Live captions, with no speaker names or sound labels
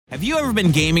Have you ever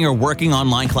been gaming or working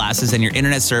online classes and your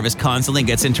internet service constantly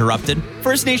gets interrupted?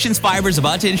 First Nations Fiber is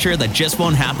about to ensure that just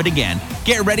won't happen again.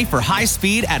 Get ready for high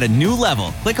speed at a new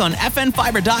level. Click on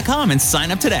fnfiber.com and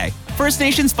sign up today. First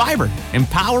Nations Fiber,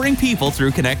 empowering people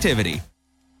through connectivity.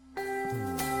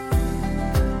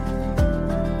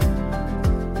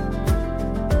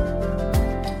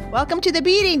 Welcome to the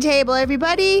Beating Table,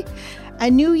 everybody. A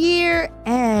new year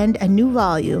and a new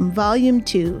volume, Volume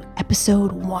 2,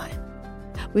 Episode 1.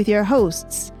 With your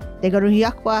hosts,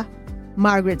 Degaruyakwa,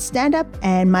 Margaret Standup,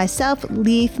 and myself,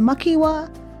 Leith Makiwa,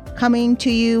 coming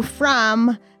to you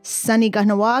from sunny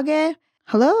Kahnawake.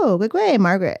 Hello, Gwegwe,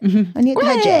 Margaret.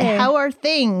 Anita, how are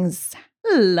things?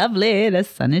 Lovely, the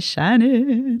sun is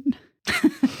shining.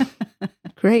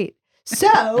 Great.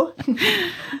 So,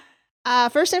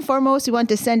 first and foremost, we want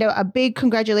to send out a big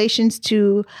congratulations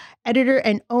to editor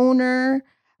and owner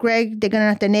Greg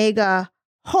Deganathanega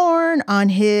Horn on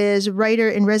his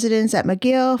writer-in-residence at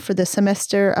McGill for the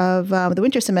semester of the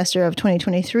winter semester of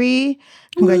 2023.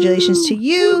 Congratulations to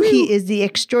you. Woo. He is the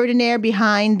extraordinaire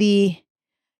behind the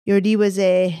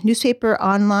Yordiwase newspaper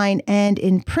online and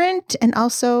in print, and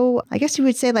also, I guess you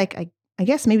would say, I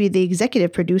guess maybe the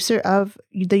executive producer of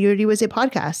the Yordiwase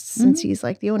podcast, since he's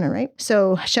like the owner, right?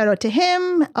 So shout out to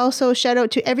him. Also, shout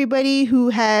out to everybody who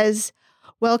has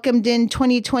welcomed in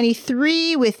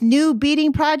 2023 with new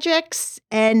beating projects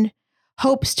and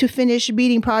hopes to finish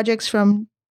beating projects from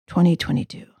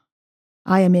 2022.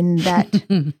 I am in that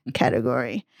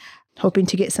category, hoping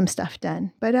to get some stuff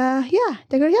done. But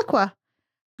Degaruyakwa,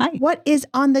 hi. What is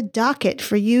on the docket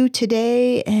for you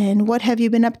today, and what have you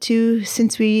been up to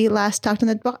since we last talked on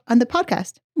the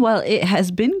podcast? Well, it has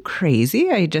been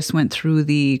crazy. I just went through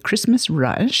the Christmas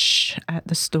rush at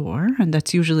the store, and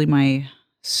that's usually my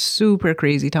super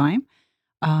crazy time.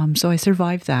 So I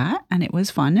survived that, and it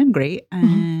was fun and great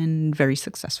and very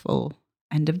successful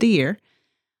end of the year.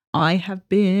 I hit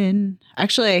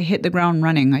the ground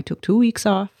running. I took 2 weeks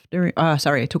off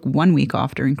I took 1 week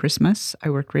off during Christmas. I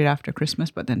worked right after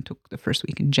Christmas, but then took the first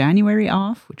week in January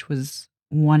off, which was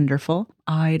wonderful.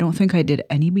 I don't think I did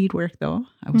any beadwork though.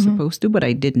 I was supposed to, but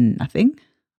I did nothing.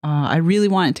 I really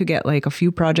wanted to get like a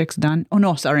few projects done. Oh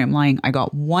no, sorry, I'm lying. I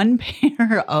got one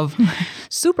pair of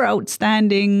super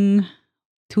outstanding,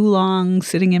 too long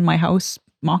sitting in my house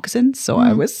moccasins. So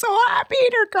I was so happy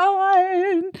they're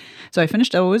gone. So I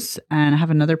finished those, and I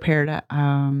have another pair that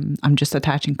I'm just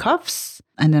attaching cuffs,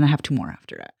 and then I have 2 more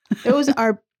after that. Those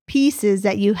are pieces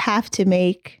that you have to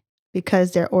make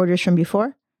because they're orders from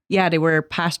before? Yeah, they were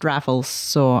past raffles,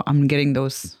 so I'm getting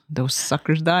those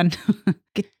suckers done.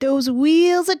 Get those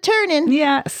wheels a turning.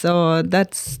 Yeah, so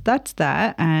that's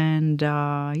that, and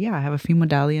I have a few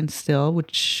medallions still,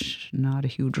 which not a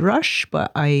huge rush,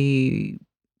 but I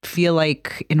feel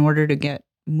like in order to get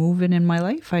moving in my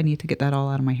life, I need to get that all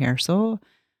out of my hair. So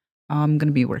I'm going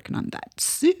to be working on that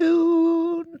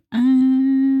soon.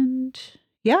 And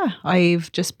yeah,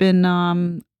 I've just been,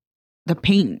 the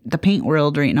paint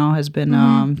world right now has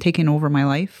been taking over my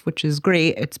life, which is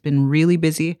great. It's been really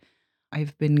busy.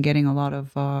 I've been getting a lot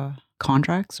of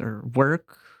contracts or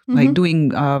work, like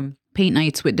doing paint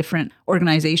nights with different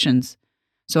organizations.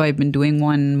 So I've been doing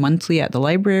one monthly at the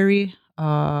library.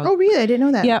 Oh, really? I didn't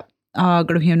know that. Yeah.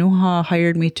 Gruhianuha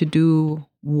hired me to do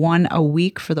one a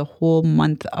week for the whole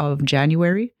month of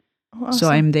January. Oh, awesome. So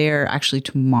I'm there actually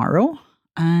tomorrow.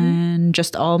 And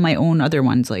just all my own other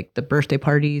ones, like the birthday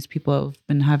parties. People have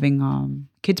been having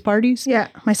kids parties. Yeah.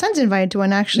 My son's invited to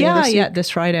one actually. This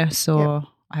Friday. So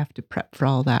I have to prep for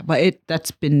all that. But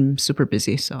that's been super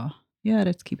busy. So yeah,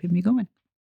 that's keeping me going.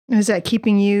 Is that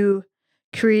keeping you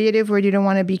creative where you don't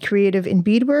want to be creative in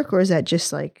beadwork, or is that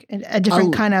just like a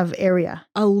different kind of area?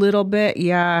 A little bit,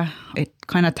 yeah. It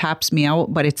kind of taps me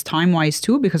out, but it's time-wise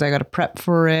too, because I got to prep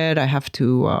for it. I have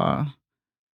to,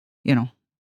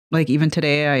 like even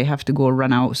today I have to go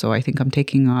run out. So I think I'm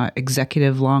taking an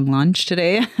executive long lunch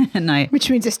today. Which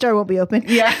means the store won't be open.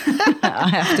 Yeah. I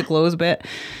have to close a bit.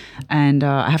 And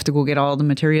I have to go get all the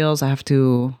materials. I have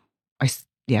a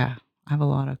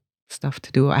lot of stuff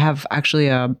to do. I have actually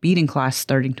a beading class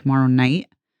starting tomorrow night.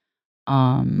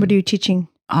 What are you teaching?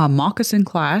 A moccasin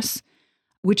class,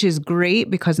 which is great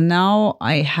because now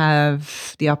I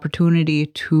have the opportunity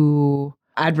to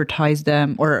advertise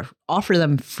them or offer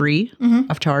them free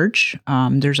of charge.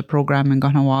 There's a program in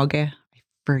Kahnawake. I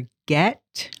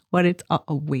forget what it's.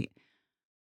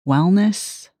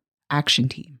 Wellness Action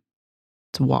Team.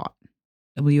 It's WAT.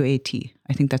 W-A-T.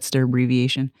 I think that's their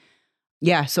abbreviation.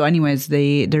 Yeah. So anyways,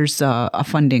 there's a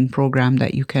funding program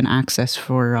that you can access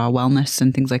for wellness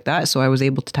and things like that. So I was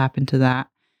able to tap into that.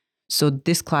 So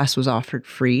this class was offered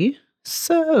free.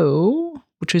 So,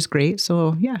 which was great.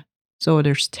 So yeah, So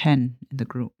there's 10 in the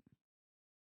group.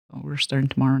 So we're starting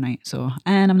tomorrow night.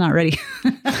 And I'm not ready.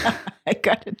 I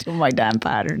got to do my damn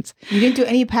patterns. You didn't do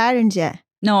any patterns yet?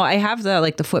 No, I have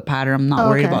the foot pattern. I'm not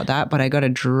worried about that, but I got to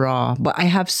draw. But I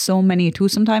have so many too.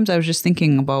 Sometimes I was just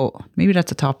thinking about, maybe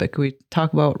that's a topic. We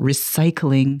talk about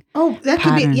recycling. Oh, that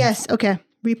patterns. could be, yes. Okay.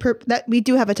 That we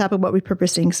do have a topic about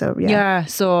repurposing. So yeah. Yeah.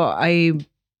 So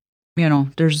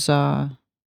there's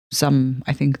some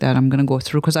I think that I'm going to go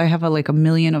through because I have a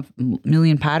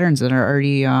million patterns that are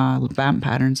already, vamp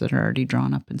patterns that are already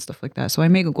drawn up and stuff like that. So I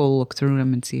may go look through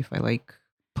them and see if I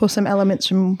pull some elements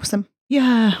from some.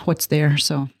 Yeah, what's there.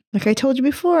 So like I told you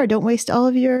before, don't waste all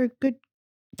of your good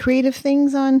creative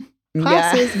things on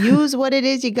classes. Yeah. Use what it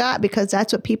is you got because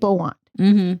that's what people want.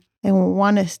 Mm-hmm.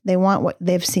 They want what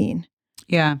they've seen.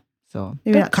 Yeah. So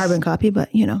maybe not carbon copy, but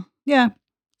Yeah.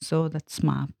 So that's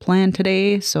my plan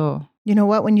today. So you know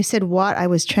what? When you said what, I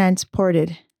was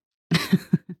transported.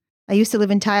 I used to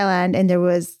live in Thailand and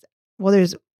there's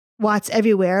Watts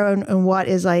everywhere. And Wat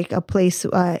is like a place,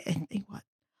 I think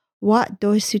Wat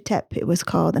Doi Sutep it was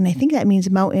called. And I think that means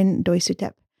mountain Doi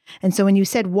Sutep. And so when you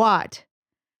said Wat,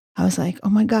 I was like, oh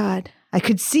my God. I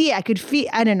could see, I could feel,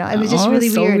 I don't know. It was just really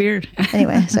so weird.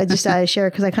 Anyway, so I just decided to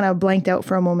share because I kind of blanked out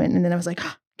for a moment. And then I was like,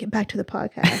 get back to the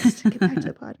podcast.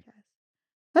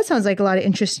 That sounds like a lot of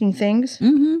interesting things.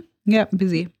 Mm-hmm. Yeah,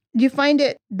 busy. Do you find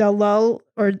it the lull,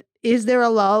 or is there a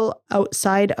lull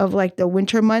outside of like the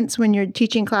winter months when you're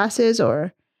teaching classes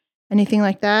or anything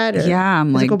like that? Or yeah,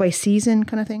 does it go by season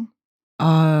kind of thing?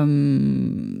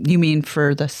 You mean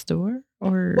for the store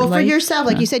or? Well, for yourself,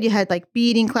 like you said, you had like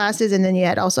beading classes, and then you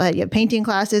had painting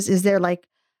classes. Is there like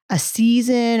a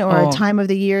season or a time of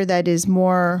the year that is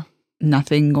more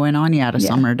nothing going on? Yeah,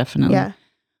 summer definitely. Yeah,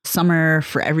 summer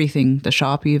for everything. The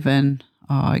shop even.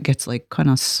 It gets like kind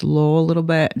of slow a little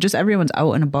bit. Just everyone's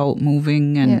out and about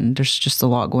moving and there's just a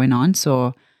lot going on.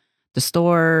 So the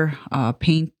store,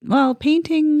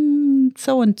 painting,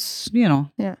 so it's,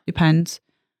 depends.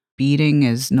 Beading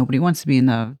is nobody wants to be in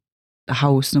the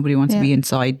house. Nobody wants to be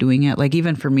inside doing it. Like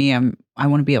even for me, I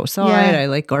want to be outside. I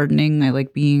like gardening. I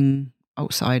like being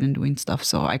outside and doing stuff.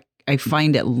 So I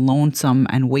find it lonesome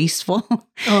and wasteful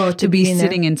to be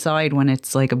sitting inside when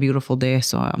it's like a beautiful day.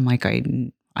 So I'm like,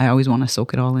 I always want to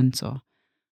soak it all in. So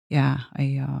yeah,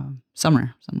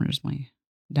 summer is my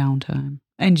downtime.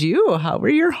 And you, how were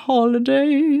your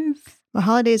holidays? My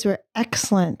holidays were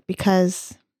excellent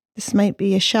because this might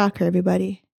be a shocker,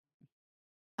 everybody.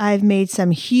 I've made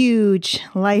some huge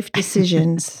life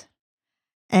decisions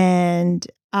and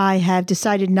I have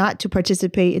decided not to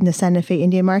participate in the Santa Fe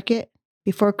Indian Market.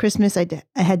 Before Christmas, I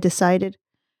had decided,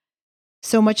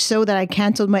 so much so that I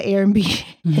canceled my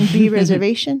Airbnb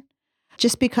reservation.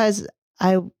 Just because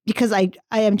I'm going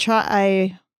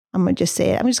to just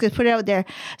say it. I'm just going to put it out there.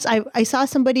 So I saw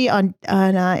somebody on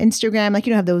Instagram, like,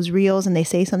 have those reels and they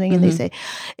say something and they say,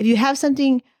 if you have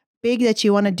something big that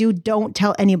you want to do, don't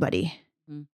tell anybody.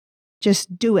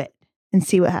 Just do it and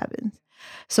see what happens.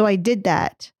 So I did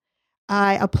that.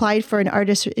 I applied for an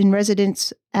artist in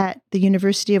residence at the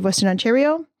University of Western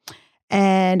Ontario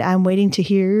and I'm waiting to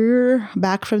hear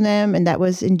back from them. And that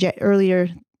was earlier,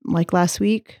 like last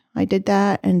week. I did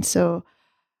that. And so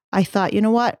I thought, you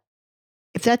know what?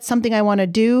 If that's something I want to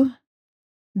do,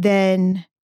 then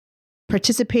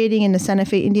participating in the Santa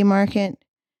Fe Indian Market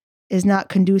is not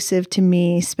conducive to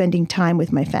me spending time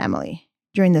with my family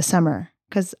during the summer.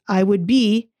 Because I would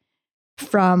be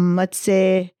from, let's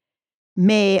say,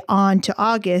 May on to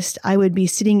August, I would be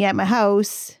sitting at my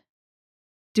house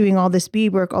doing all this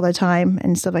beadwork all the time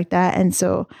and stuff like that. And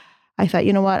so I thought,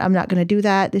 you know what? I'm not going to do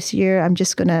that this year. I'm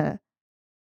just going to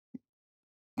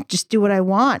just do what I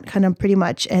want, kind of pretty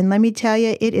much. And let me tell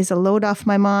you, it is a load off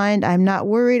my mind. I'm not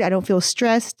worried. I don't feel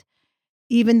stressed.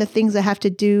 Even the things I have to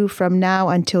do from now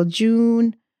until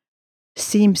June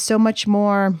seem so much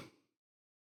more,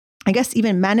 I guess,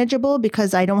 even manageable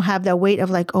because I don't have that weight of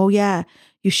like, oh yeah,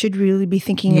 you should really be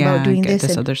thinking about doing this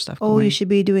and other stuff. Oh, you should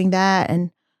be doing that.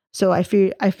 And so I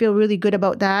feel really good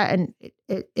about that. And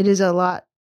it is a lot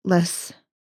less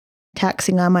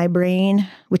taxing on my brain,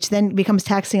 which then becomes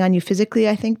taxing on you physically,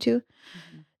 I think, too.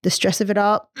 The stress of it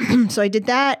all. So I did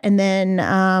that. And then,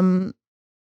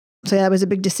 so yeah, that was a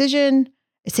big decision.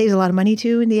 It saves a lot of money,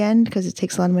 too, in the end, because it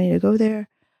takes a lot of money to go there.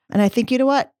 And I think, you know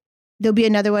what? There'll be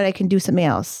another one. I can do something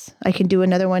else. I can do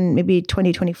another one, maybe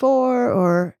 2024,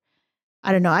 or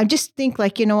I don't know. I just think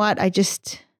like, you know what? I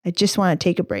just want to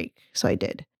take a break. So I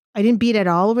did. I didn't beat at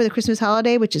all over the Christmas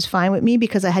holiday, which is fine with me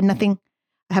because I had nothing.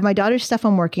 I have my daughter's stuff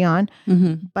I'm working on,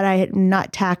 but I had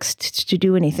not taxed to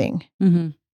do anything.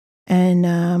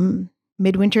 And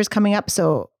midwinter is coming up.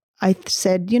 So I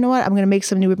said, you know what? I'm going to make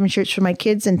some new ribbon shirts for my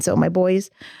kids. And so my boys,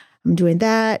 I'm doing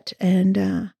that.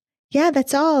 And yeah,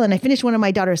 that's all. And I finished one of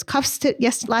my daughter's cuffs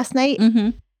last night.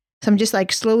 Mm-hmm. So I'm just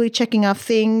like slowly checking off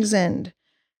things. And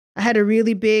I had a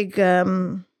really big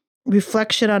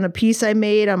reflection on a piece I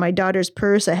made on my daughter's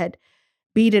purse. I had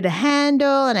beaded a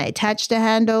handle and I attached a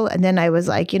handle. And then I was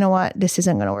like, you know what? This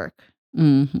isn't going to work.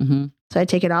 Mm-hmm. So I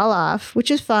take it all off,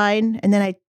 which is fine. And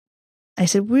then I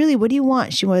said, really, what do you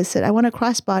want? She said, I want a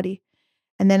crossbody.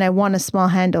 And then I want a small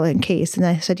handle in case. And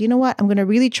I said, you know what? I'm going to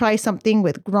really try something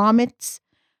with grommets.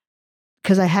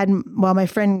 Because my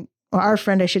friend, or our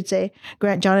friend, I should say,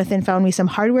 Grant Jonathan found me some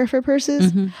hardware for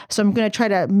purses. Mm-hmm. So I'm going to try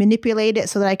to manipulate it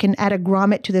so that I can add a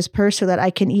grommet to this purse so that I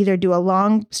can either do a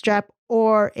long strap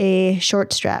or a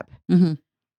short strap. Mm-hmm.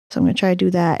 So I'm going to try to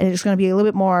do that. And it's going to be a little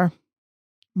bit more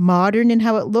modern in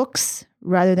how it looks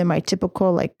rather than my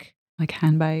typical like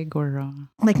handbag or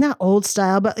like not old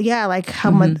style, but yeah, like how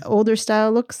my older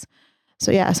style looks.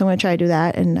 So yeah, so I'm going to try to do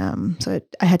that. And so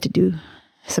I had to do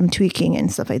some tweaking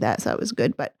and stuff like that. So that was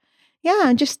good. But yeah,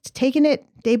 I'm just taking it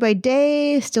day by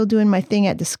day, still doing my thing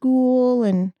at the school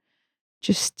and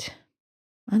just,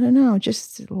 I don't know,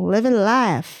 just living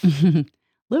life.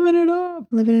 Living it up.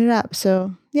 Living it up.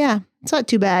 So yeah, it's not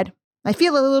too bad. I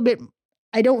feel a little bit,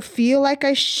 I don't feel like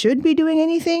I should be doing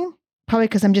anything. Probably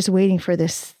because I'm just waiting for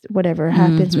this, whatever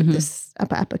happens with this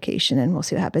application, and we'll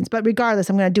see what happens. But regardless,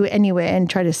 I'm going to do it anyway and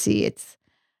try to see. It's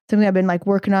something I've been like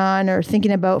working on or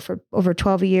thinking about for over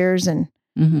 12 years. And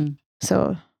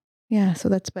so, yeah, so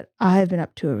that's what I've been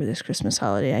up to over this Christmas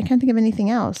holiday. I can't think of anything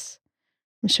else.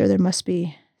 I'm sure there must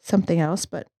be something else,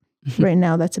 but right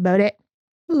now that's about it.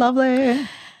 Lovely.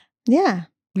 Yeah.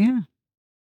 Yeah.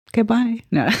 Okay, bye.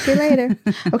 No. See you later.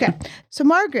 Okay. So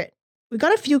Margaret, we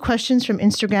got a few questions from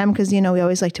Instagram because, we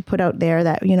always like to put out there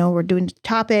that, we're doing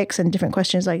topics and different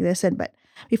questions like this. But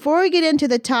before we get into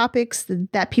the topics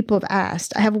that people have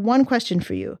asked, I have one question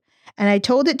for you. And I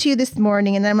told it to you this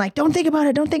morning and then I'm like, don't think about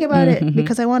it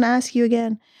because I want to ask you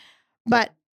again.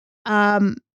 But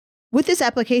with this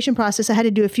application process, I had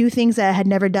to do a few things that I had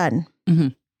never done. Mm-hmm.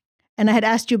 And I had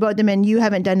asked you about them and you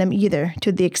haven't done them either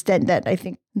to the extent that I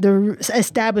think the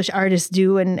established artists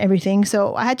do and everything.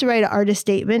 So I had to write an artist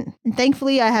statement. And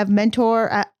thankfully I have a mentor,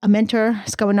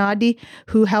 Skawanadi,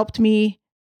 who helped me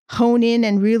hone in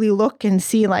and really look and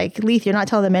see like, Leith, you're not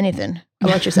telling them anything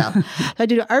about yourself. So I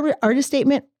did an artist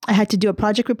statement. I had to do a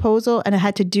project proposal and I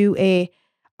had to do a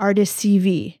artist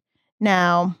CV.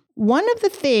 Now, one of the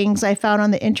things I found on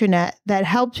the internet that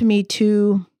helped me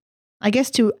to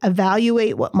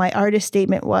evaluate what my artist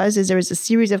statement was is there was a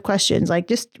series of questions, like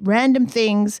just random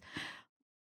things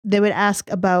they would ask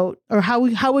about, or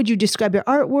how would you describe your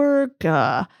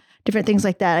artwork, different things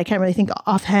like that. I can't really think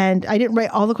offhand. I didn't write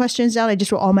all the questions down. I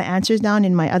just wrote all my answers down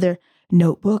in my other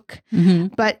notebook.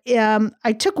 Mm-hmm. But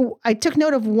I took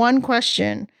note of one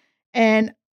question,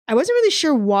 and I wasn't really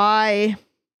sure why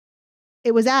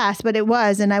it was asked, but it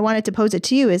was, and I wanted to pose it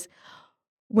to you: is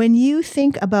when you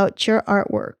think about your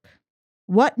artwork,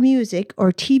 what music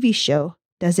or TV show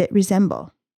does it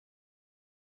resemble?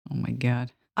 Oh my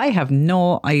God. I have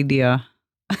no idea.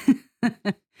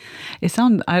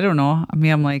 I don't know. I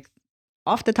mean, I'm like,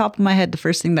 off the top of my head, the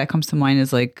first thing that comes to mind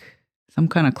is like some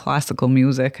kind of classical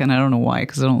music. And I don't know why,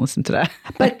 because I don't listen to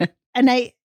that.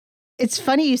 It's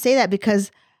funny you say that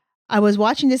because I was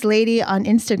watching this lady on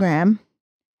Instagram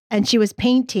and she was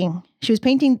painting.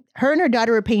 Her and her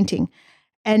daughter were painting.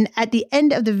 And at the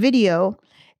end of the video,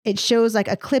 it shows like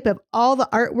a clip of all the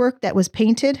artwork that was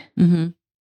painted. Mm-hmm.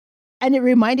 And it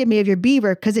reminded me of your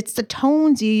beaver because it's the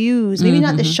tones you use. Maybe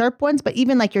not the sharp ones, but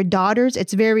even like your daughter's,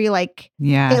 it's very like,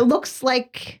 it looks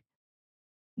like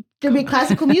there'd be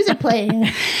classical music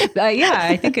playing.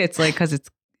 I think it's like, because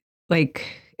it's like,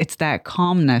 it's that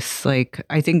calmness. Like,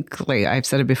 I think like I've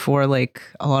said it before, like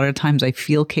a lot of times I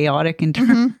feel chaotic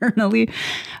internally.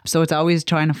 So it's always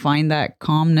trying to find that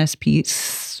calmness,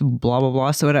 peace, blah, blah,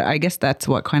 blah. So I guess that's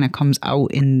what kind of comes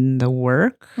out in the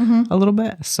work a little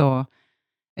bit. So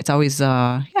it's always,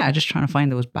 just trying to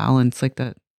find those balance like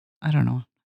that. I don't know.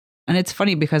 And it's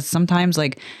funny because sometimes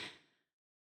like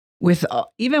with,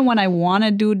 even when I want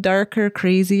to do darker,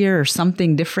 crazier or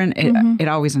something different, it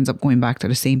always ends up going back to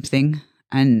the same thing.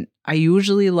 And I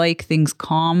usually like things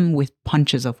calm with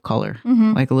punches of color,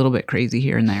 like a little bit crazy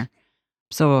here and there.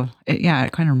 So it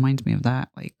kind of reminds me of that,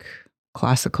 like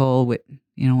classical with,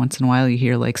 once in a while you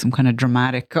hear like some kind of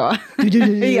dramatic.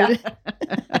 Yeah.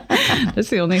 That's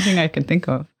the only thing I can think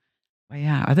of. But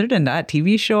yeah, other than that,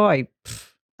 TV show, I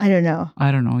don't know.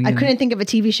 Either. I couldn't think of a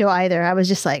TV show either. I was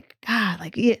just like, God,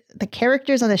 like the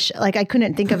characters on the show, like I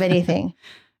couldn't think of anything.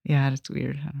 Yeah, that's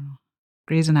weird. I don't know.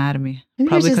 Grey's Anatomy. Maybe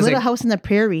Probably there's this 'cause Little House in the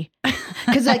Prairie.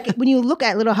 Because like when you look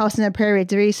at Little House in the Prairie,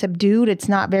 it's very subdued. It's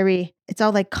not very. It's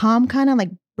all like calm, kind of like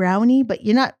browny, but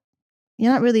you're not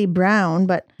really brown.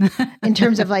 But in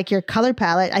terms of like your color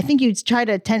palette, I think you try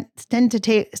to tend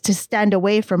to stand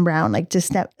away from brown, like to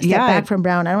step back from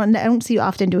brown. I don't see you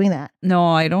often doing that. No,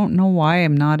 I don't know why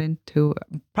I'm not into.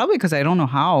 Probably because I don't know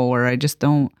how, or I just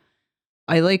don't.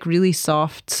 I like really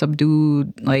soft,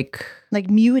 subdued, like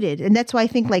muted, and that's why I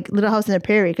think like Little House in the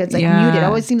Prairie, because like muted, it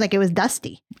always seems like it was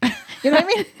dusty. You know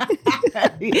what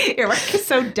I mean? Your work is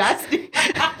so dusty,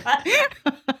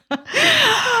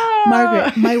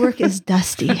 Margaret. My work is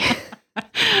dusty.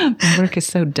 My work is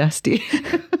so dusty.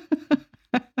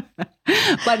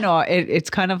 But no, it's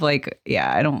kind of like,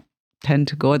 I don't tend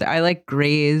to go there. I like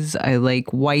grays, I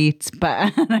like whites,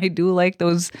 but I do like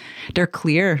those. They're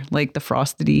clear, like the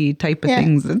frosty type of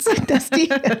things. It's dusty.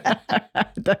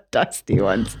 The dusty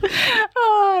ones.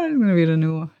 Oh, that's gonna be the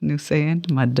new saying.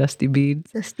 My dusty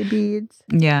beads. Dusty beads.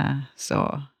 Yeah.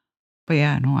 So, but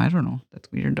yeah, no, I don't know.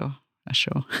 That's weird though. That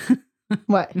show.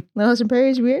 What? Little House on the Prairie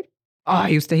is weird? Oh, I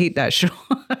used to hate that show.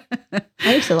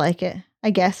 I used to like it. I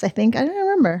think. I don't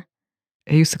remember.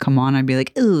 It used to come on. I'd be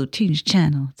like, "Oh, change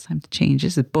channel. It's time to change.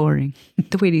 This is boring.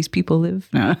 The way these people live."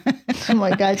 No. Oh my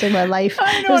God, it's like my life.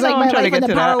 I know, it was like I'm my trying life to when the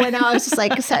get to power that. went out. I was just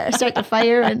like, start the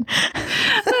fire. And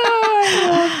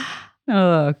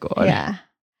Oh, God. yeah.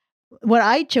 What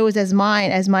I chose as my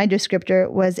descriptor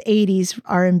was 80s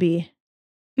R&B.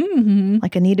 Mm-hmm.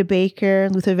 Like Anita Baker,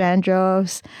 Luther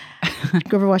Vandross,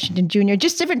 Grover Washington Jr.,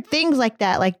 just different things like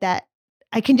that.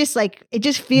 I can just like, it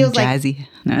just feels jazzy.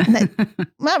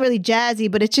 not really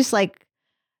jazzy, but it's just like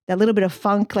that little bit of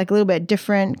funk, like a little bit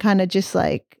different, kind of just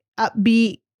like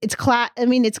upbeat. It's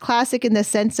it's classic in the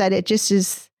sense that it just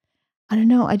is, I don't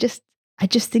know. I just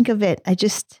think of it. I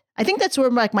think that's where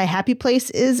like my happy place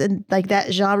is, and like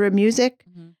that genre of music.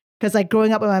 Because like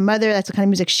growing up with my mother, that's the kind of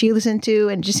music she listened to,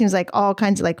 and it just seems like all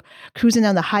kinds of like cruising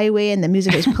down the highway and the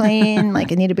music was playing,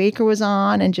 like Anita Baker was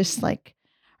on, and just like,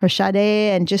 or Sade,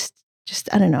 and just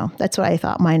I don't know. That's what I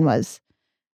thought mine was.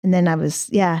 And then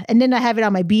and then I have it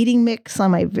on my beating mix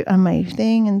on my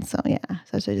thing, and so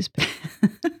so I just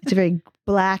it's a very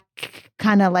black,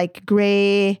 kind of like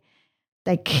gray,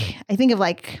 like I think of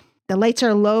like the lights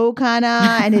are low, kind of,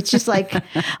 and it's just like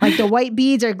the white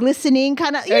beads are glistening,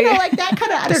 kind of, like that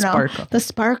kind of. I don't know, the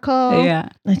sparkle. Yeah,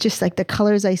 it's just like the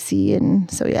colors I see,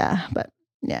 and so but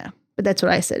that's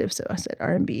what I said. So I said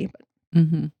R&B, but.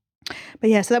 Mm-hmm. But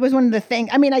yeah, so that was one of the things.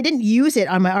 I mean, I didn't use it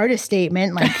on my artist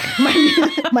statement. Like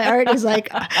my art is like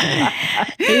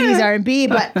 80s R&B,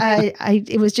 but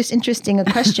it was just interesting, a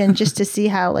question just to see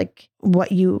how like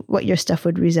what your stuff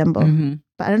would resemble. Mm-hmm.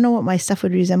 But I don't know what my stuff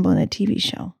would resemble in a TV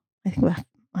show. I think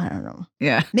I don't know.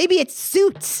 Yeah, maybe it's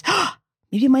Suits.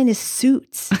 Maybe mine is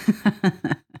Suits.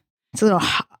 It's a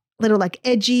little like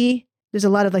edgy. There's a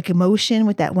lot of like emotion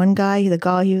with that one guy. The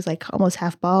guy, he was like almost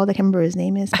half bald. I can't remember his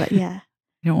name is, but yeah.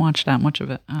 I don't watch that much of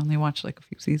it. I only watched like a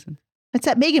few seasons. It's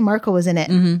that Meghan Markle was in it.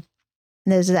 Mm-hmm. And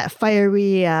there's that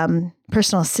fiery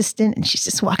personal assistant, and she's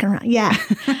just walking around. Yeah.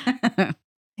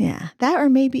 Yeah. That, or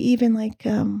maybe even like,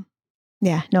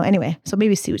 anyway. So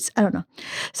maybe Suits. I don't know.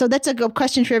 So that's a good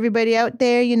question for everybody out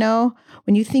there.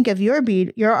 When you think of your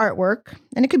artwork,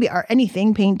 and it could be art,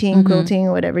 anything, painting,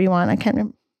 quilting, whatever you want. I can't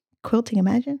remember. Quilting,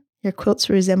 imagine. Your quilts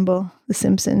resemble The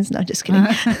Simpsons. No, just kidding.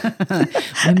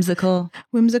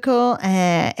 Whimsical,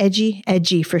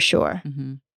 edgy for sure.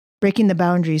 Mm-hmm. Breaking the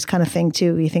boundaries kind of thing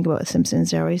too. You think about The Simpsons,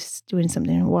 they're always doing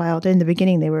something wild. In the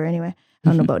beginning they were anyway. I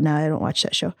don't know about now. I don't watch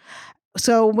that show.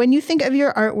 So when you think of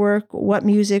your artwork, what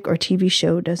music or TV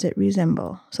show does it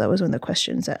resemble? So that was one of the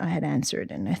questions that I had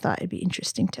answered, and I thought it'd be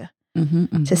interesting to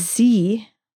see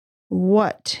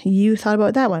what you thought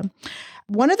about that one.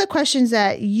 One of the questions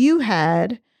that you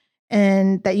had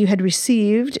and that you had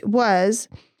received was,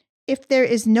 if there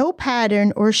is no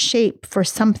pattern or shape for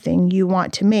something you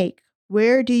want to make,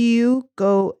 where do you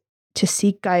go to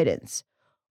seek guidance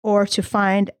or to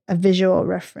find a visual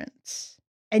reference?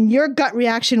 And your gut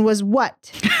reaction was what?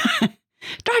 Do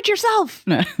it yourself.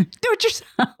 Do it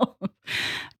yourself.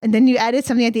 And then you added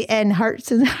something at the end,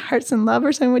 hearts and love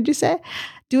or something. What'd you say?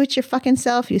 Do it your fucking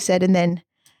self, you said. And then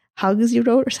hugs you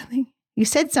wrote or something. You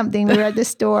said something. We were at the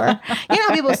store. You know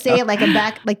how people say it like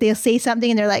they'll say something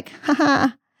and they're like, haha,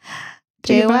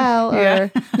 JOL,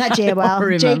 or not JOL,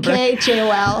 JK,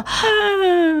 JOL.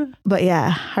 But yeah,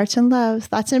 hearts and loves,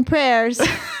 thoughts and prayers.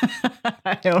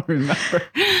 I don't remember.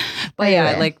 But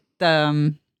yeah, like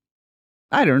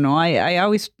I don't know. I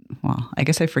always, I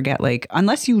guess I forget, like,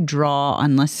 unless you draw,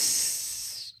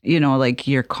 like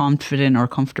you're confident or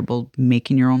comfortable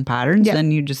making your own patterns,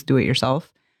 then you just do it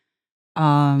yourself.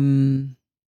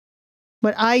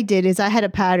 what I did is I had a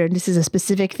pattern. This is a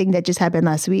specific thing that just happened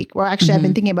last week. Well, actually, I've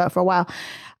been thinking about it for a while.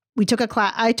 We took a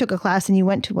class. I took a class, and you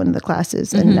went to one of the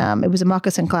classes, and it was a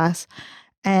moccasin class.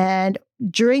 And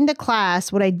during the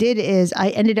class, what I did is I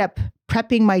ended up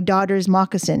prepping my daughter's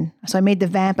moccasin. So I made the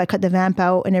vamp. I cut the vamp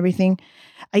out and everything.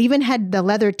 I even had the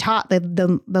leather top,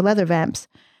 the leather vamps.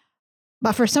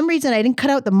 But for some reason, I didn't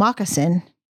cut out the moccasin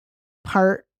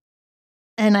part,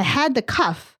 and I had the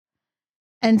cuff.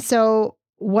 And so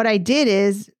what I did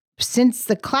is, since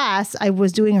the class, I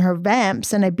was doing her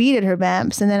vamps and I beaded her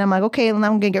vamps. And then I'm like, okay, well, now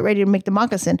I'm going to get ready to make the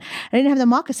moccasin. I didn't have the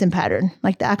moccasin pattern,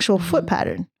 like the actual foot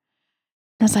pattern.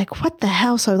 I was like, what the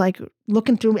hell? So like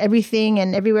looking through everything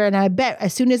and everywhere. And I bet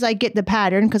as soon as I get the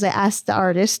pattern, because I asked the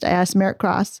artist, I asked Merritt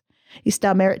Cross,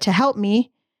 Estelle Merritt, to help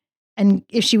me. And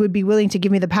if she would be willing to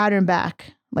give me the pattern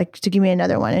back, like to give me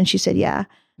another one. And she said, yeah.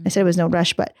 I said it was no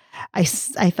rush, but I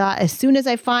thought as soon as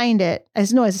I find it, as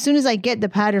soon as I get the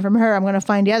pattern from her, I'm going to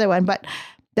find the other one. But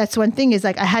that's one thing is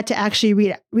like I had to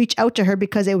actually reach out to her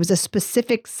because it was a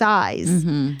specific size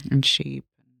and shape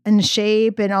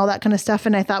and all that kind of stuff.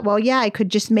 And I thought, well, yeah, I could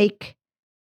just make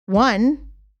one,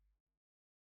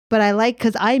 but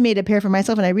because I made a pair for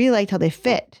myself and I really liked how they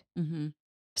fit.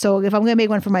 So if I'm going to make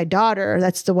one for my daughter,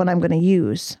 that's the one I'm going to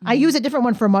use. I use a different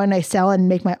one for mine I sell and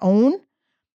make my own,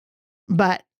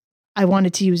 but I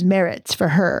wanted to use Merritt's for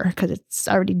her because it's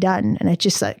already done. And it's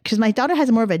just like, because my daughter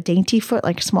has more of a dainty foot,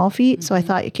 like small feet. So I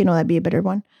thought, that'd be a better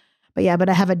one. But yeah, but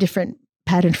I have a different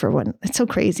pattern for one. It's so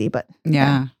crazy, but.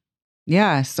 Yeah.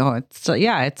 So it's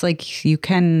like you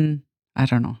can, I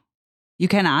don't know. You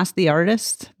can ask the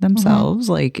artist themselves,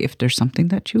 like if there's something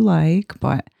that you like,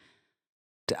 but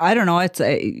I don't know. It's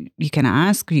you can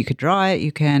ask, you could draw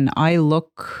it.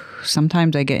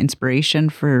 Sometimes I get inspiration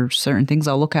for certain things.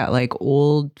 I'll look at like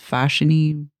old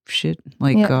fashioned shit.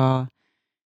 Like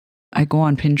I go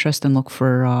on Pinterest and look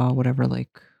for whatever,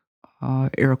 like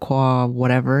Iroquois,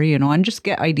 whatever, and just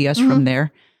get ideas from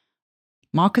there.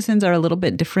 Moccasins are a little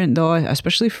bit different though,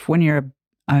 especially when you're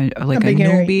like a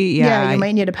newbie. Yeah, you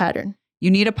might need a pattern. You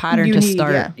need a pattern to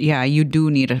start. Yeah, you do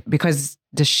need it because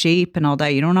the shape and all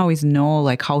that, you don't always know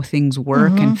like how things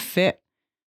work and fit.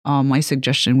 My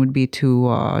suggestion would be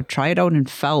to try it out in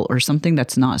felt or something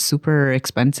that's not super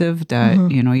expensive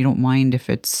that, you don't mind if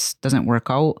it doesn't work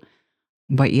out.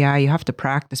 But yeah, you have to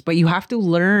practice. But you have to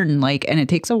learn and it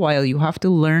takes a while. You have to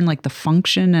learn like the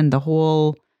function and the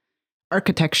whole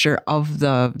architecture of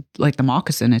the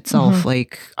moccasin itself.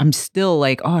 Like I'm still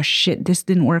like, oh shit, this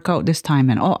didn't work out this time,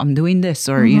 and I'm doing this,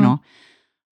 or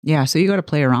yeah. So you got to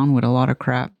play around with a lot of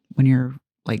crap when you're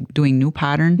like doing new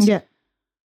patterns. Yeah,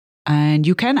 and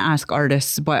you can ask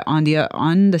artists, but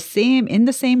in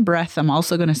the same breath, I'm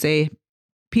also going to say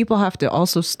people have to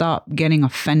also stop getting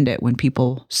offended when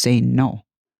people say no.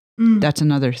 That's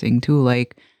another thing too.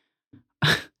 Like.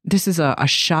 This is a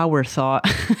shower thought.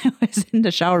 I was in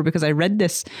the shower because I read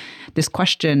this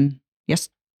question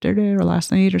yesterday or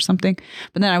last night or something.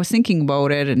 But then I was thinking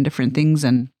about it and different things,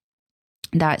 and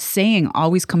that saying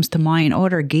always comes to mind. Oh,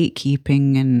 they're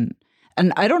gatekeeping,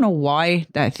 and I don't know why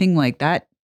that thing like that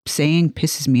saying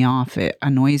pisses me off. It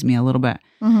annoys me a little bit.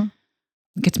 It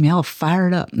gets me all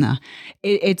fired up. Nah,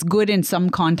 it's good in some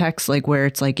contexts, like where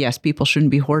it's like, yes, people shouldn't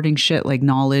be hoarding shit like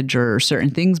knowledge or certain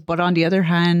things. But on the other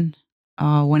hand,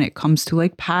 when it comes to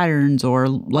like patterns or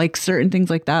like certain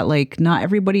things like that, like not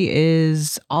everybody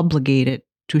is obligated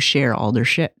to share all their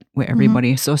shit with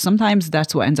everybody. So sometimes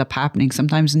that's what ends up happening.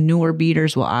 Sometimes newer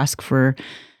beaters will ask for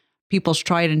people's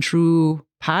tried and true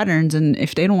patterns, and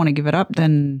if they don't want to give it up,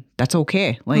 then that's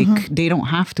okay. Like they don't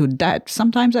have to.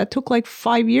 Sometimes that took like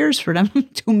 5 years for them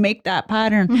to make that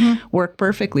pattern work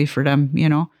perfectly for them,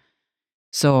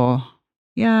 So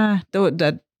yeah, though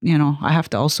that I have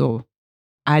to also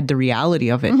add the reality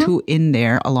of it too in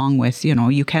there, along with,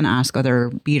 you can ask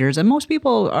other beaters, and most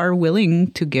people are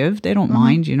willing to give. They don't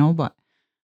mind, but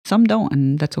some don't,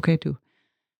 and that's okay too.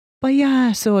 But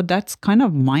yeah, so that's kind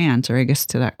of my answer, I guess,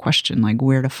 to that question, like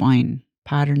where to find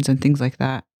patterns and things like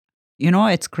that.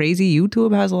 It's crazy.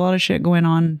 YouTube has a lot of shit going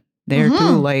on there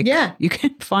too. Like you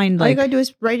can find all you gotta do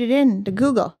is write it in to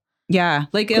Google. Yeah,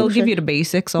 like it'll give you the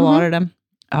basics, a lot of them.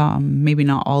 Maybe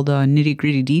not all the nitty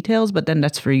gritty details, but then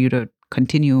that's for you to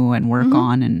continue and work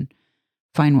on and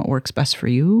find what works best for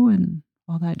you and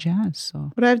all that jazz.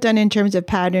 So what I've done in terms of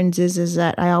patterns is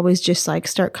that I always just like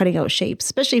start cutting out shapes,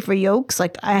 especially for yokes.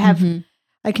 Like I have,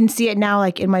 I can see it now,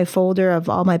 like in my folder of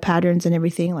all my patterns and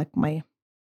everything. Like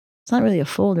it's not really a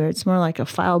folder; it's more like a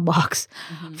file box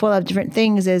full of different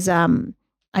things.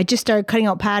 I just started cutting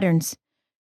out patterns,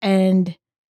 and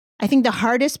I think the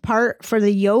hardest part for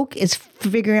the yoke is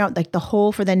figuring out like the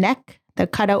hole for the neck, the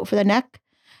cutout for the neck.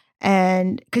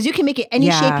 And because you can make it any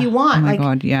shape you want. Oh my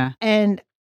God, yeah. And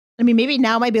I mean, maybe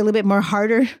now might be a little bit more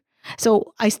harder.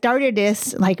 So I started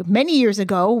this like many years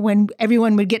ago when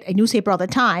everyone would get a newspaper all the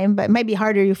time, but it might be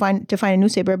harder to find a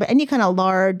newspaper, but any kind of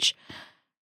large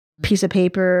piece of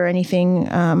paper or anything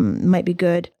might be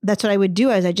good. That's what I would do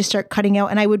is I just start cutting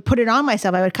out and I would put it on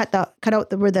myself. I would cut out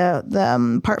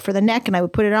the part for the neck and I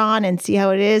would put it on and see how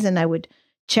it is. And I would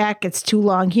check it's too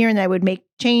long here and I would make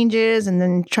changes and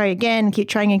then try again, keep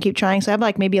trying and keep trying. So I have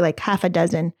like maybe like half a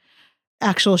dozen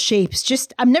actual shapes.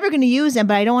 Just I'm never going to use them,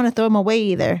 but I don't want to throw them away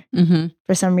either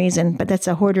for some reason. But that's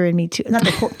a hoarder in me too.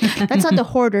 That's not the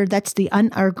hoarder. That's the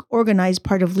unorganized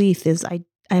part of Leith. Is I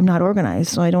am not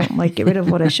organized, so I don't like get rid of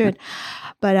what I should.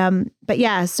 But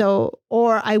yeah. So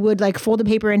or I would like fold the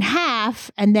paper in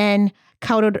half and then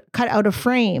cut out a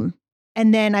frame,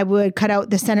 and then I would cut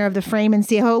out the center of the frame and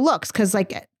see how it looks because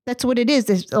like that's what it is.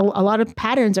 There's a lot of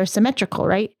patterns are symmetrical,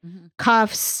 right?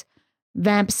 Cuffs.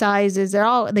 Vamp sizes,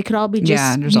 they could all be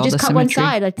just, you just cut one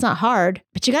side. It's not hard,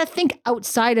 but you got to think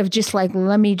outside of just like,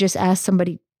 let me just ask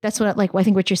somebody. That's what I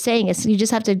think what you're saying is you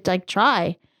just have to like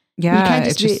try. Yeah. You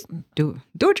can't just do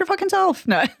it your fucking self.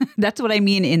 No, that's what I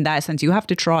mean in that sense. You have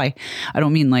to try. I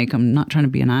don't mean like, I'm not trying to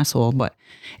be an asshole, but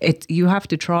you have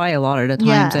to try a lot of the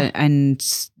times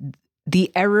and the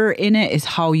error in it is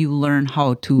how you learn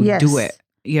how to do it,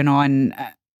 and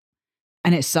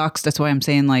it sucks. That's why I'm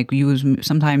saying like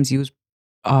sometimes use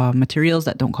materials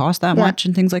that don't cost that much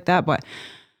and things like that. But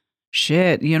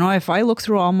shit, if I look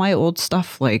through all my old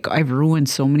stuff, like I've ruined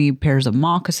so many pairs of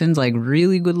moccasins, like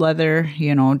really good leather,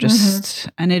 just,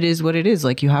 and it is what it is.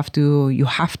 Like you have to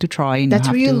try. And that's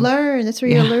where you learn. That's where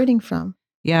you're learning from.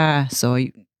 Yeah. So,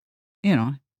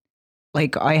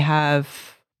 like I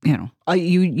have,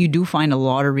 you do find a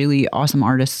lot of really awesome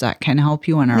artists that can help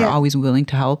you and are always willing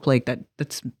to help. Like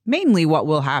that's mainly what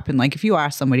will happen. Like if you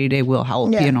ask somebody, they will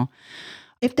help,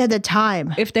 If they have the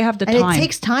time. If they have the time. And it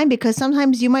takes time because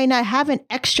sometimes you might not have an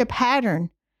extra pattern.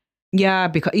 Yeah,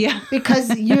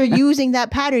 because you're using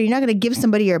that pattern. You're not going to give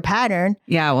somebody your pattern.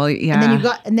 Yeah, well, yeah.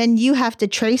 And then you have to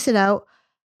trace it out,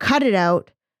 cut it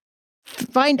out,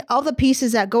 find all the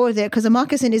pieces that go with it. Because a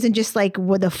moccasin isn't just like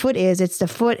what the foot is. It's the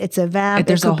foot. It's a vamp.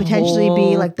 It could potentially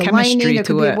be like the lining. It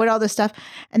could be what all this stuff.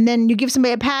 And then you give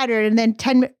somebody a pattern, and then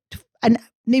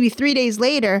maybe 3 days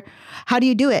later, how do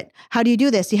you do it? How do you do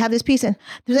this? You have this piece, and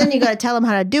then you got to tell them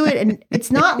how to do it. And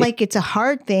it's not like it's a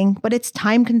hard thing, but it's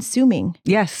time consuming.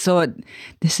 Yes. So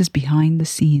this is behind the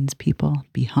scenes, people.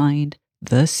 Behind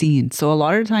the scenes. So a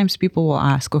lot of times people will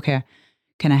ask, okay,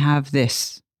 can I have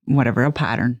this, whatever, a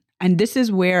pattern? And this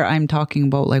is where I'm talking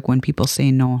about like when people say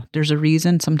no. There's a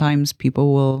reason sometimes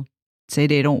people will say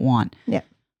they don't want. Yeah.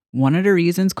 One of the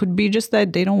reasons could be just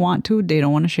that they don't want to, they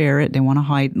don't want to share it, they want to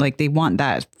hide, like they want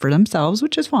that for themselves,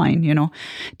 which is fine,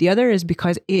 The other is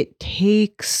because it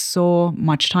takes so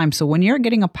much time. So when you're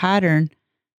getting a pattern,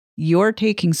 you're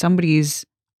taking somebody's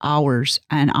hours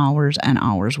and hours and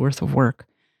hours worth of work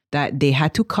that they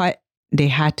had to cut. They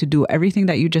had to do everything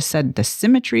that you just said. The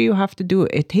symmetry you have to do.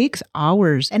 It takes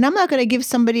hours. And I'm not going to give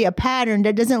somebody a pattern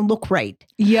that doesn't look right.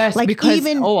 Yes, like because,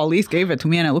 Elise gave it to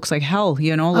me and it looks like hell,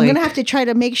 I'm going to have to try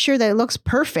to make sure that it looks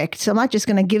perfect. So I'm not just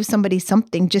going to give somebody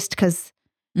something just because,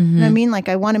 you know what I mean? Like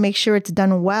I want to make sure it's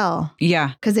done well. Yeah.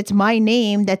 Because it's my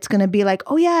name that's going to be like,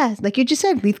 oh yeah, like you just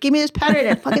said, Leith gave me this pattern.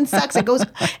 It fucking sucks. It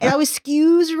always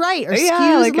skews right or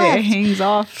skews left. It hangs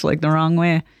off like the wrong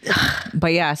way.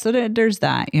 But yeah, so there's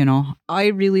that, I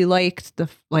really liked the,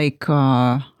 like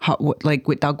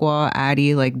with Dagwa,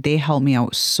 Addie, like they helped me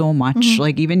out so much.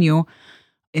 Like even you,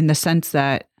 in the sense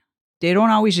that they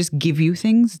don't always just give you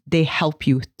things, they help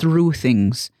you through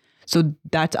things. So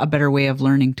that's a better way of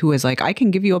learning too, is like, I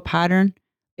can give you a pattern,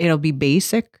 it'll be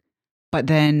basic, but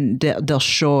then they'll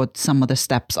show some of the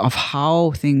steps of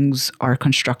how things are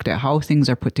constructed, how things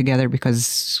are put together,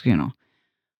 because,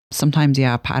 sometimes,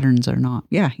 patterns are not.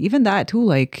 Yeah, even that too,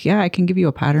 like, I can give you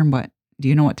a pattern, but do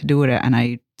you know what to do with it?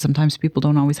 And sometimes people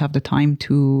don't always have the time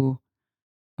to,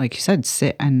 like you said,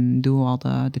 sit and do all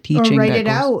the teaching. Or write it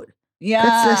out. Yeah,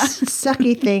 that's the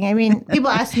sucky thing. I mean,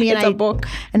 people ask me, and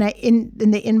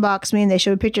in the inbox me, and they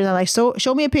show a picture. And they're like, "So,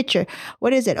 show me a picture.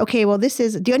 What is it? Okay, well, this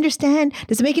is. Do you understand?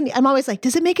 Does it make any?" I'm always like,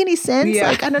 "Does it make any sense?" Yeah.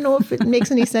 Like, I don't know if it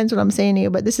makes any sense what I'm saying to you,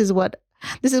 but this is what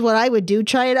I would do.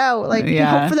 Try it out. Like,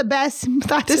 hope for the best.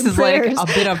 This is prayers. Like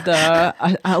a bit of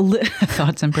the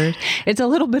thoughts and prayers. It's a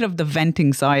little bit of the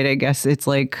venting side, I guess. It's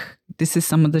like, this is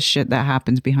some of the shit that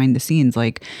happens behind the scenes.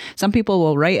 Like some people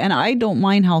will write, and I don't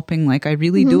mind helping. Like I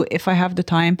really do if I have the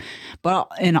time. But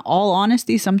in all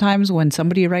honesty, sometimes when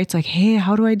somebody writes like, "Hey,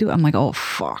 how do I do?" I'm like, "Oh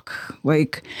fuck!"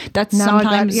 Like that's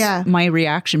sometimes my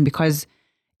reaction, because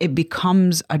it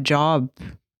becomes a job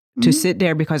to sit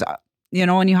there because, you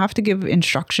know, and you have to give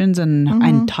instructions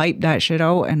and type that shit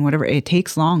out and whatever. It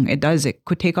takes long. It does. It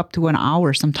could take up to an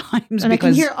hour sometimes. And I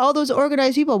can hear all those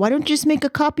organized people. Why don't you just make a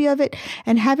copy of it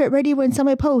and have it ready when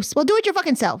somebody posts? Well, do it your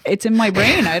fucking self. It's in my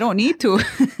brain. I don't need to.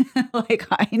 Like,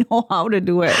 I know how to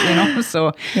do it, you know?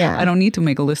 So I don't need to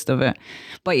make a list of it.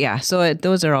 But yeah, so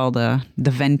those are all the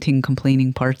venting,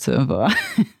 complaining parts of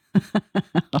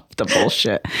of the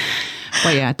bullshit.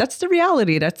 But yeah, that's the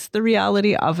reality. That's the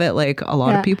reality of it. Like, a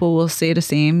lot of people will say the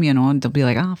same, you know, and they'll be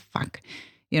like, oh, fuck.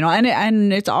 You know,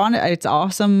 and it's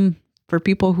awesome for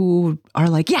people who are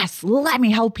like, yes, let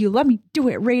me help you. Let me do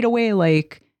it right away.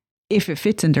 Like, if it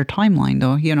fits in their timeline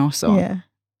though, you know, so. Yeah.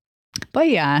 But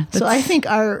yeah. So I think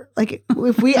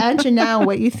if we answer now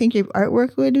what you think your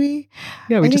artwork would be,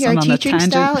 I think our teaching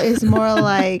style is more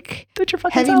like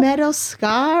heavy metal,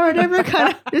 ska, or whatever,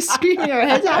 kind of just screaming our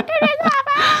heads out.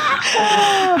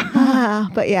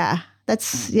 But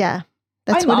that's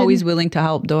I'm always willing to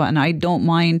help though, and I don't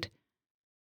mind.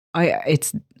 I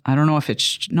don't know if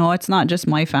it's not just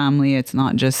my family. It's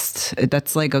not just,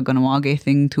 that's like a Ganawage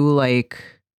thing too. Like,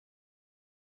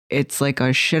 it's like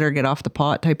a shit or get off the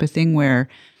pot type of thing where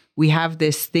we have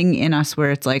this thing in us where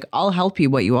it's like, I'll help you,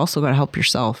 but you also got to help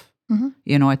yourself.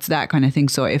 You know, it's that kind of thing.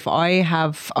 So if I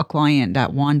have a client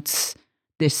that wants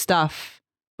this stuff,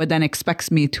 but then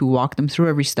expects me to walk them through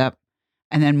every step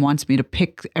and then wants me to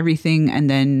pick everything, and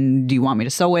then do you want me to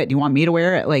sew it? Do you want me to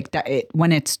wear it? Like that,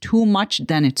 when it's too much,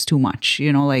 then it's too much,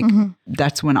 you know, like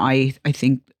that's when I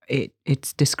think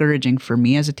it's discouraging for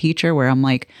me as a teacher, where I'm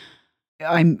like,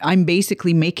 I'm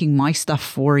basically making my stuff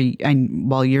for you,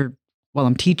 and while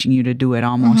I'm teaching you to do it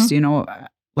almost, you know,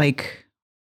 like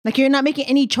you're not making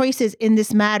any choices in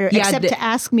this matter except to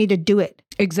ask me to do it.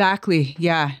 Exactly.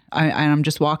 Yeah. I'm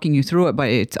just walking you through it, but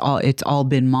it's all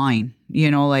been mine, you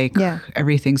know, like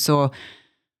everything. So,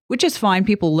 which is fine.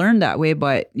 People learn that way,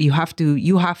 but you have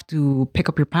to pick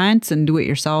up your pants and do it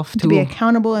yourself to be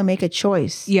accountable and make a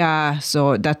choice. Yeah.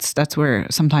 So that's where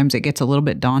sometimes it gets a little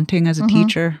bit daunting as a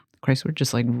teacher. Christ, we're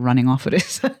just like running off of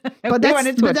this. But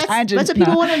that's what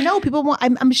people want to know.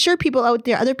 I'm sure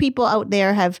other people out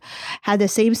there have had the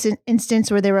same instance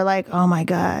where they were like, oh my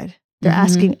God, they're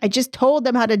asking, I just told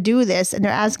them how to do this and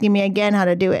they're asking me again how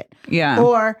to do it. Yeah.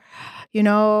 Or, you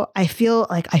know, I feel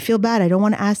bad. I don't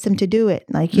want to ask them to do it.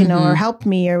 Like, you know, or help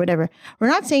me or whatever. We're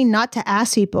not saying not to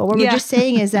ask people. What we're just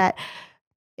saying is that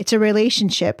it's a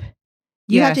relationship.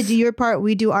 You have to do your part,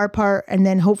 we do our part, and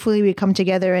then hopefully we come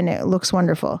together and it looks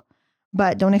wonderful.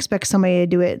 But don't expect somebody to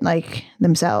do it like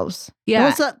themselves.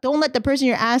 Yeah. Don't let the person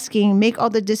you're asking make all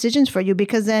the decisions for you,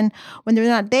 because then when they're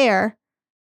not there,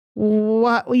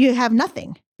 you have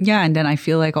nothing. Yeah. And then I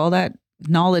feel like all that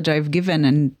knowledge I've given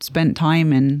and spent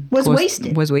time and was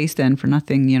wasted and for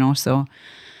nothing, you know? So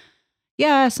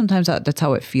yeah, sometimes that's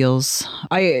how it feels.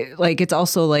 It's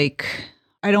also like,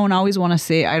 I don't want to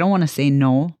say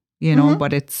no, you know,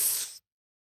 but it's,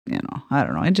 you know, I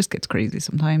don't know. It just gets crazy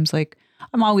sometimes. Like,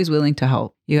 I'm always willing to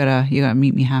help. You gotta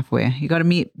meet me halfway. You gotta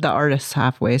meet the artists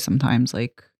halfway sometimes.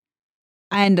 Like,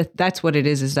 and that's what it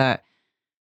is that,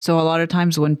 so a lot of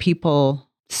times when people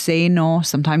say no,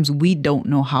 sometimes we don't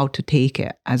know how to take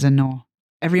it as a no.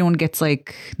 Everyone gets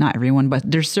like, not everyone, but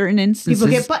there's certain instances.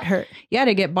 People get butthurt. Yeah,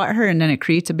 they get butthurt, and then it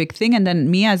creates a big thing. And then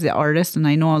me as the artist, and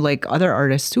I know like other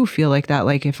artists too feel like that.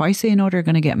 Like, if I say no, they're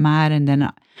going to get mad, and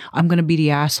then I'm going to be the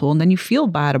asshole. And then you feel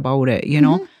bad about it, you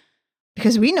know?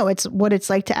 Because we know what it's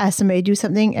like to ask somebody to do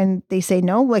something and they say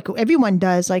no. Like, everyone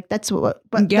does. Like, that's what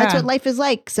life is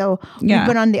like. So we've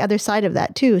been on the other side of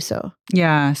that too. So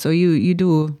yeah, so you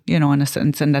do, you know, in a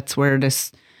sense, and that's where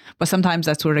but sometimes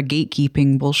that's where the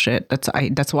gatekeeping bullshit.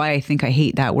 That's why I think I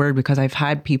hate that word, because I've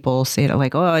had people say that,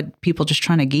 like, oh, people just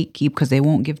trying to gatekeep because they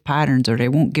won't give patterns or they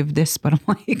won't give this. But I'm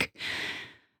like,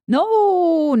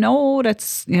 no,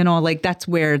 that's, you know, like, that's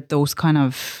where those kind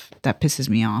of, that pisses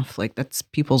me off. Like, that's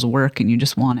people's work and you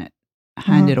just want it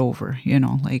handed over, you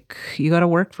know, like, you got to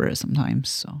work for it sometimes.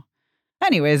 So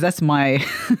anyways, that's my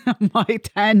my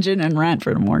tangent and rant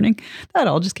for the morning. That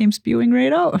all just came spewing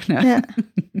right out. Yeah.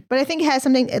 But I think it has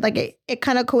something, like, it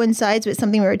kind of coincides with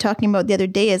something we were talking about the other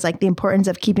day, is like the importance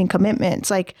of keeping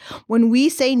commitments. Like, when we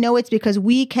say no, it's because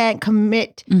we can't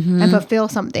commit and fulfill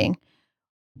something.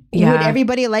 Yeah. Would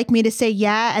everybody like me to say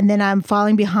yeah, and then I'm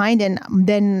falling behind, and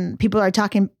then people are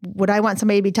talking, would I want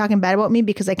somebody to be talking bad about me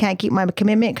because I can't keep my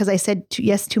commitment because I said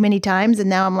yes too many times and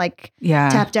now I'm like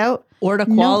tapped out? Or the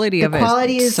quality of it. The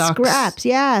quality is sucks. Scraps.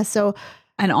 Yeah. So,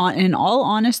 and in all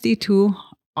honesty too,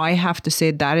 I have to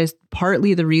say that is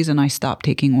partly the reason I stopped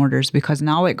taking orders, because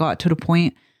now it got to the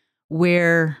point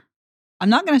where I'm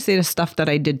not going to say the stuff that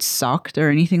I did sucked or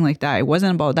anything like that. It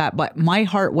wasn't about that, but my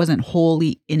heart wasn't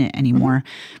wholly in it anymore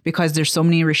because there's so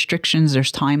many restrictions,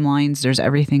 there's timelines, there's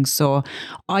everything. So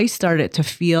I started to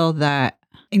feel that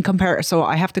so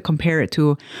I have to compare it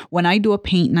to when I do a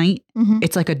paint night,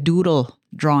 it's like a doodle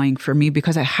drawing for me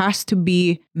because it has to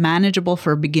be manageable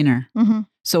for a beginner.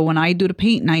 So when I do the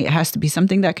paint night, it has to be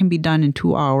something that can be done in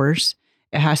 2 hours.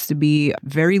 It has to be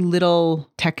very little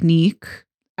technique.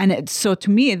 And so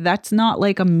to me, that's not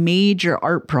like a major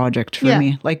art project for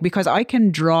me. Like, because I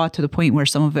can draw to the point where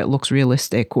some of it looks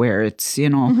realistic, where it's,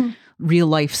 real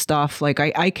life stuff. Like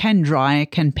I can draw, I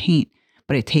can paint,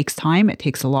 but it takes time. It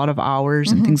takes a lot of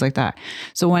hours and things like that.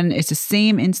 So when it's the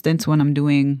same instance when I'm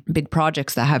doing big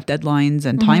projects that have deadlines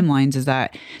and timelines, is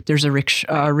that there's a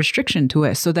restriction to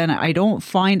it. So then I don't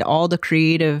find all the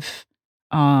creative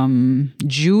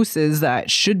juices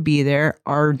that should be there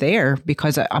are there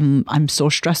because I'm so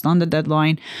stressed on the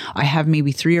deadline. I have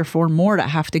maybe 3 or 4 more that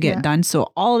have to get done.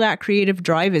 So all that creative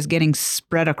drive is getting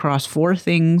spread across 4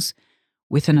 things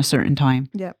within a certain time.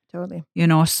 Yeah, totally.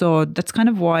 So that's kind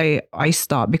of why I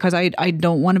stopped, because I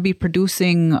don't want to be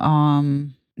producing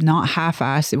not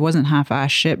half-ass. It wasn't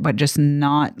half-ass shit, but just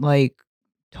not like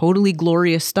totally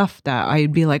glorious stuff that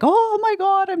I'd be like, oh my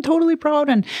God, I'm totally proud.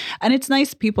 And it's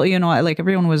nice people, like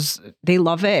everyone they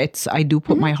love it. I do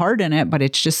put my heart in it, but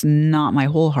it's just not my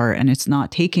whole heart. And it's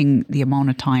not taking the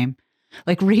amount of time.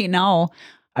 Like right now,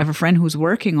 I have a friend who's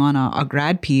working on a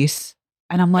grad piece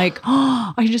and I'm like,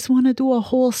 oh, I just want to do a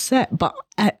whole set, but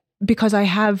because I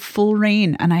have full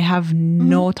reign and I have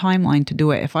no timeline to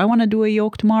do it. If I want to do a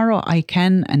yoke tomorrow, I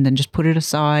can, and then just put it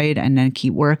aside and then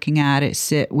keep working at it,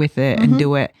 sit with it and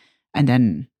do it. And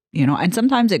then, and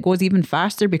sometimes it goes even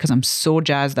faster because I'm so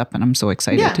jazzed up and I'm so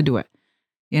excited to do it,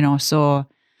 so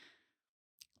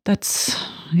that's,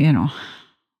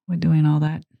 we're doing all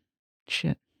that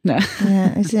shit. Yeah.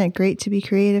 Isn't it great to be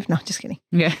creative? No, just kidding.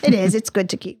 Yeah, it is. It's good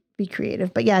to be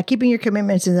creative, but yeah, keeping your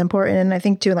commitments is important. And I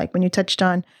think too, like when you touched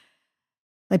on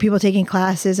like people taking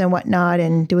classes and whatnot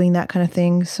and doing that kind of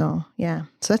thing. So yeah.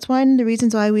 So that's one of the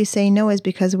reasons why we say no, is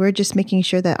because we're just making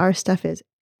sure that our stuff is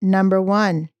number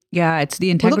one. Yeah. It's the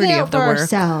integrity of the work.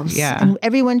 Ourselves. Yeah. And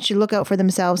everyone should look out for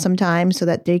themselves sometimes so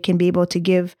that they can be able to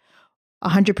give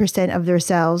 100% of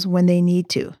themselves when they need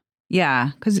to.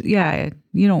 Yeah. Cause you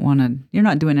don't want to, you're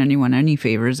not doing anyone any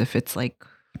favors if it's like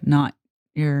not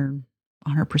your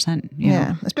 100%.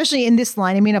 Yeah. Especially in this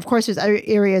line. I mean, of course, there's other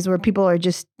areas where people are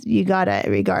just, you gotta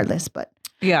regardless, but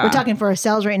we're talking for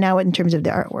ourselves right now in terms of the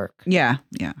artwork. Yeah.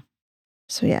 Yeah.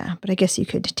 So yeah, but I guess you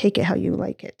could take it how you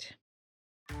like it.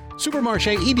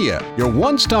 Supermarché Idia, your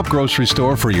one-stop grocery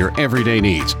store for your everyday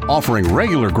needs, offering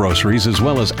regular groceries as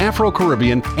well as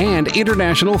Afro-Caribbean and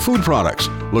international food products.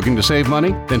 Looking to save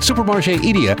money? Then Supermarché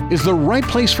Idia is the right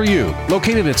place for you.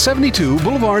 Located at 72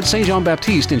 Boulevard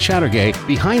Saint-Jean-Baptiste in Chateauguay,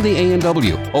 behind the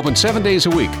A&W. Open 7 days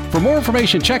a week. For more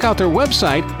information, check out their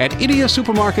website at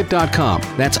idiasupermarket.com.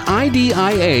 That's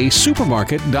IDIA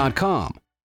supermarket.com.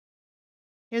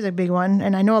 Here's a big one,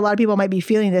 and I know a lot of people might be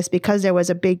feeling this because there was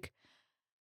a big,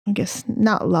 I guess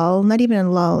not lull, not even a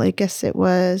lull. I guess it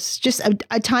was just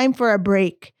a time for a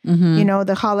break.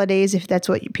 The holidays, if that's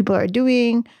what people are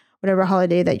doing, whatever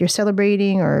holiday that you're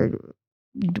celebrating or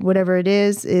whatever it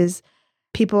is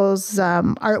people's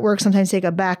artwork sometimes take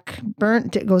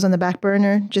it goes on the back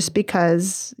burner just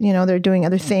because, they're doing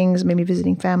other things, maybe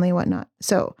visiting family and whatnot.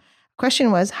 So the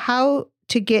question was how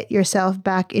to get yourself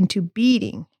back into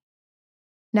beading.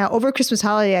 Now, over Christmas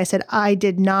holiday, I said, I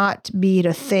did not bead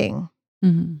a thing.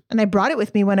 And I brought it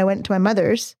with me when I went to my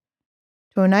mother's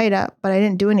to Oneida, but I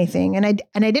didn't do anything. And I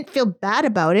didn't feel bad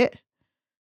about it.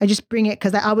 I just bring it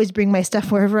because I always bring my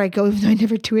stuff wherever I go, even though I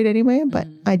never do it anyway, but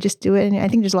I just do it. And I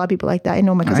think there's a lot of people like that. I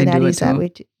know my cousin Addie's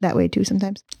that way too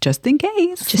sometimes. Just in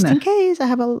case. Just in case I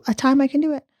have a time I can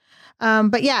do it.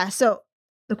 But yeah, so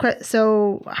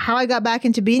how I got back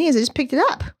into beading is I just picked it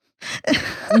up.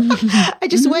 I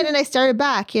just went and I started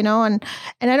back, and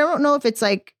I don't know if it's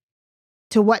like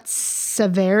to what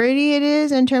severity it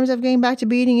is in terms of getting back to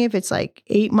beading. If it's like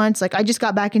 8 months, like I just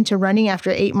got back into running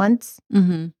after 8 months.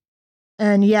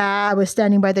 And yeah, I was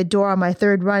standing by the door on my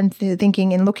third run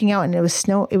thinking and looking out, and it was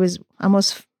snow. It was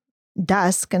almost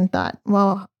dusk, and thought,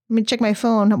 well, let me check my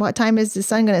phone. What time is the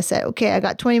sun going to set? Okay, I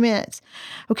got 20 minutes.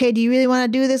 Okay, do you really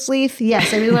want to do this, Leith?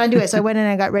 Yes, I really want to do it. So I went and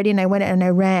I got ready and I went and I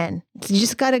ran. So you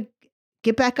just got to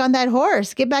get back on that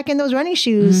horse, get back in those running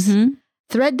shoes,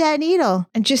 thread that needle,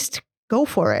 and just go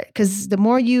for it. Because the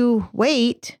more you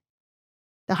wait,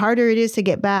 the harder it is to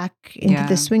get back into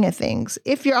the swing of things.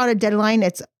 If you're on a deadline,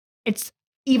 it's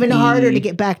even harder to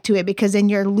get back to it, because then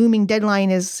your looming deadline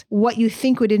is what you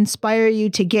think would inspire you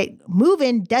to get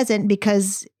moving doesn't,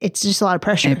 because it's just a lot of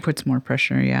pressure. It puts more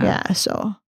pressure. Yeah. Yeah.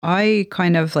 So I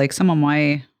kind of like some of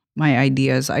my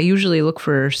ideas. I usually look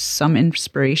for some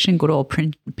inspiration. Good old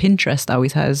Pinterest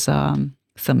always has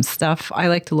some stuff. I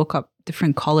like to look up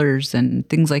different colors and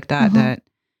things like that that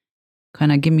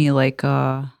kind of give me like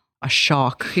a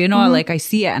shock. You know, like I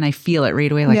see it and I feel it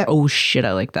right away. Like, oh shit,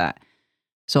 I like that.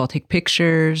 So I'll take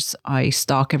pictures. I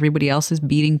stalk everybody else's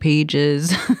beading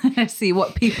pages. See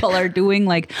what people are doing.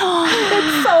 Like, oh,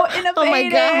 that's so innovative.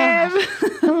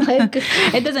 Oh my God. Like,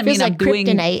 it doesn't mean like I'm doing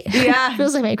kryptonite. Yeah.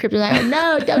 Feels like my kryptonite.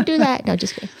 No, don't do that. No,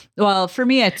 just kidding. Well, for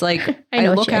me, it's like I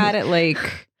look at it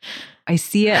like I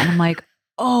see it and I'm like,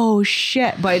 oh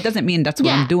shit. But it doesn't mean that's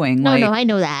what I'm doing. No, like, I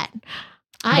know that.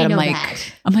 I know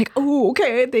that. I'm like, oh,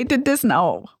 okay, they did this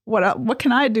now. What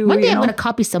can I do? One day I'm going to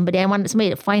copy somebody. I want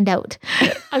somebody to find out.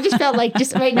 I just felt like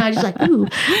just right now, I'm just like, ooh.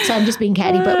 So I'm just being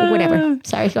catty, but whatever.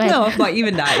 Sorry, go ahead. No, but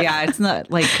even that, yeah,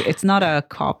 it's not a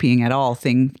copying at all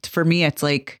thing. For me, it's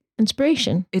like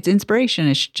inspiration. It's inspiration.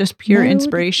 It's just pure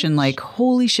inspiration. Like,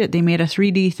 holy shit, they made a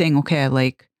 3D thing. Okay,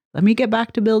 like, let me get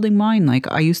back to building mine. Like,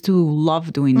 I used to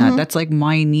love doing that. That's like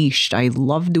my niche. I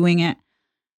love doing it.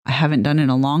 I haven't done it in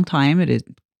a long time. It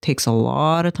takes a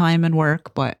lot of time and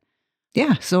work, but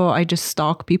yeah. So I just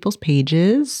stalk people's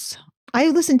pages. I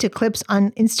listen to clips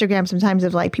on Instagram sometimes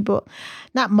of like people,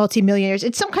 not multimillionaires.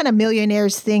 It's some kind of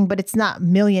millionaires thing, but it's not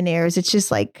millionaires. It's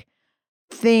just like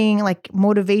like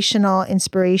motivational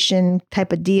inspiration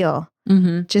type of deal.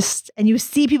 Just, and you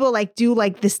see people like do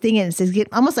like this thing and it says,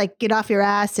 almost like get off your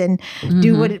ass and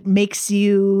do what it makes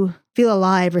you feel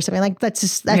alive or something. Like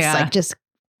that's like just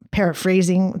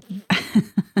paraphrasing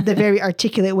the very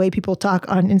articulate way people talk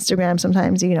on Instagram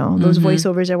sometimes, you know, those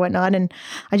voiceovers or whatnot. And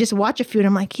I just watch a few and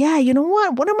I'm like, yeah, you know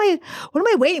what am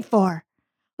I waiting for?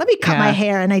 Let me cut my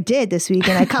hair. And I did this week,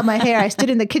 and I cut my hair. I stood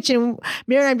in the kitchen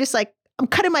mirror and I'm just like, I'm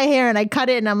cutting my hair, and I cut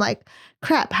it and I'm like,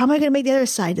 crap, how am I going to make the other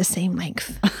side the same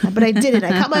length? But I did it.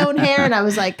 I cut my own hair and I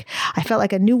was like, I felt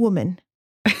like a new woman.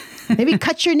 Maybe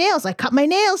cut your nails. I cut my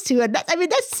nails too. And I mean,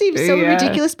 that seems so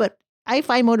ridiculous, but I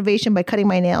find motivation by cutting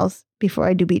my nails before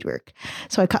I do beadwork.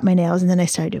 So I cut my nails and then I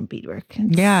started doing beadwork.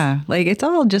 Yeah. Like it's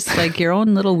all just like your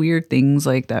own little weird things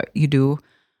like that you do.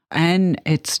 And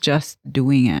it's just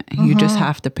doing it. You just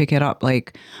have to pick it up.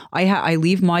 Like I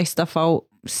leave my stuff out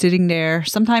sitting there,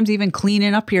 sometimes even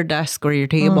cleaning up your desk or your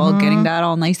table, getting that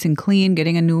all nice and clean,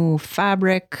 getting a new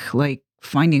fabric, like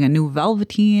finding a new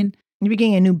velveteen. You're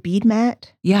getting a new bead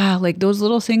mat? Yeah, like those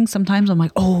little things. Sometimes I'm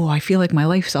like, oh, I feel like my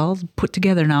life's all put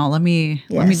together now. Let me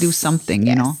do something,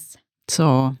 you know?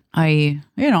 So I,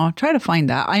 try to find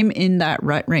that. I'm in that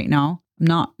rut right now. I'm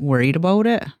not worried about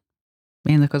it.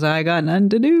 Mainly because I got nothing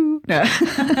to do.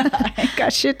 I ain't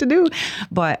got shit to do.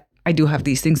 But I do have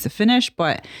these things to finish,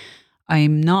 but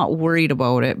I'm not worried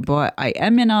about it. But I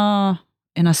am in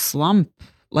a slump.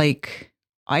 Like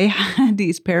I had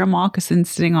these pair of moccasins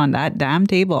sitting on that damn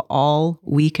table all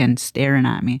weekend staring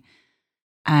at me.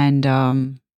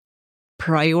 And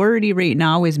priority right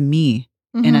now is me.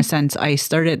 In a sense, I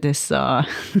started this the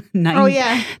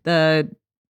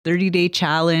 30-day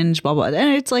challenge, blah, blah.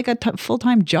 And it's like a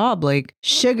full-time job. Like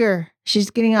sugar.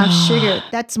 She's getting off sugar.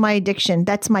 That's my addiction.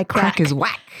 That's my crack. Crack is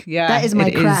whack. Yeah. That is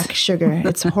my crack, sugar.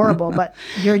 It's horrible, but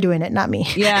you're doing it, not me.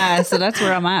 Yeah. So that's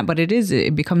where I'm at. But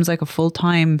it becomes like a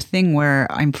full-time thing where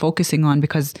I'm focusing on,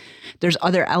 because there's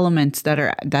other elements that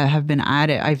have been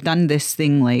added. I've done this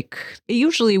thing like,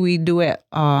 usually we do it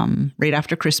right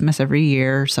after Christmas every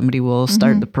year. Somebody will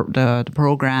start the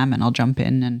program and I'll jump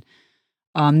in.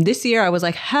 And this year I was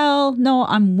like, hell no,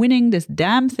 I'm winning this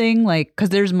damn thing. Like, because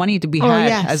there's money to be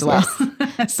had as well.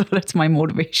 Yes. So that's my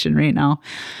motivation right now.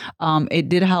 It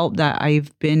did help that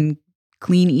I've been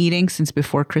clean eating since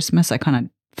before Christmas. I kind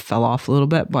of fell off a little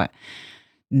bit, but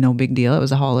no big deal. It was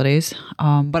the holidays.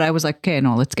 But I was like, okay,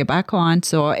 no, let's get back on.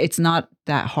 So it's not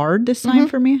that hard this time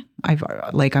for me.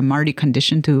 I'm already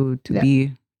conditioned to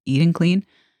be eating clean.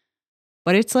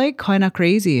 But it's like kind of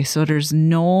crazy. So there's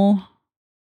no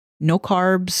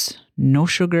carbs, no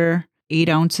sugar, 8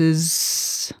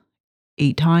 ounces,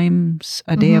 8 times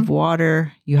a day of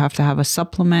water. You have to have a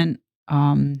supplement.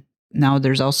 Now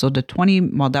there's also the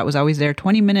that was always there,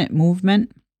 20-minute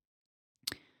movement,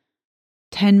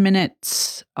 10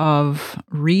 minutes of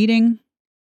reading,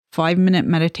 5-minute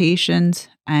meditations,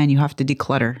 and you have to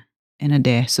declutter in a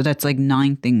day. So that's like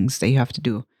 9 things that you have to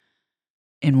do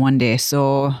in one day.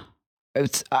 So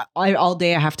it's all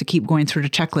day I have to keep going through the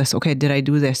checklist. Okay, did I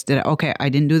do this? Okay, I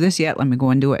didn't do this yet. Let me go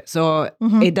and do it. So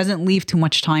it doesn't leave too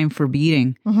much time for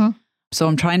beading. So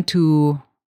I'm trying to,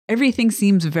 everything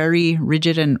seems very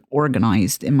rigid and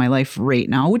organized in my life right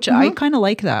now, which I kind of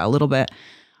like that a little bit.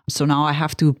 So now I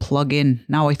have to plug in.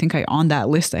 Now I think on that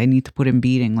list, I need to put in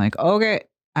beading. Like, okay,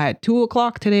 at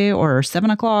 2:00 today or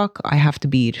 7:00, I have to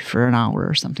bead for an hour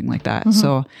or something like that.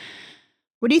 So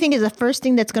what do you think is the first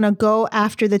thing that's going to go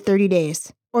after the 30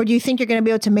 days? Or do you think you're going to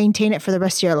be able to maintain it for the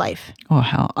rest of your life? oh,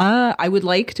 hell. I would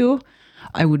like to.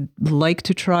 I would like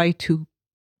to try to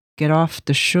get off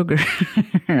the sugar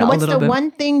And a what's little the bit. one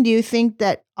thing do you think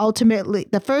that ultimately,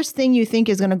 the first thing you think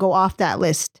is going to go off that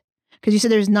list? Because you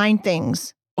said there's 9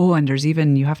 things. Oh, and there's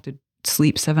even, you have to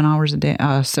sleep 7 hours a day,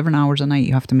 7 hours a night.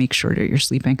 You have to make sure that you're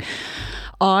sleeping.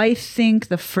 I think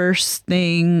the first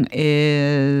thing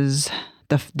is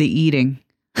the eating.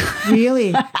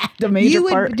 Really? The major You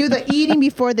would part. do the eating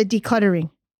before the decluttering.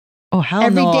 Oh, hell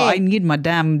every no. day. I need my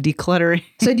damn decluttering.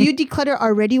 So do you declutter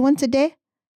already once a day?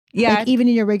 Yeah. Like even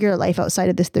in your regular life outside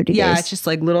of this 30 Yeah, days? it's just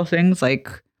like little things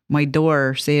like my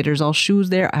door, say there's all shoes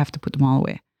there, I have to put them all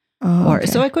away. Oh, Or okay.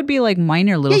 so it could be like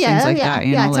minor little things like that.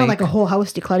 You know, it's not like a whole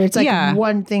house declutter. It's like Yeah.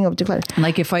 one thing of declutter.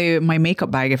 like if my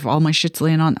makeup bag, if all my shit's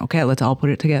laying on, okay, let's all put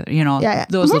it together. You know, Yeah.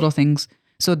 those little things.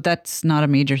 So that's not a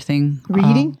major thing.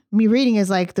 Reading? Reading is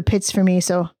like the pits for me.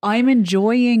 So I'm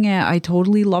enjoying it. I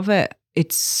totally love it.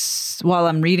 It's while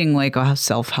I'm reading like a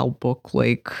self-help book,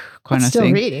 like kind it's of still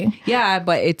thing. reading. Yeah,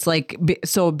 but it's like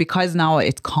so because now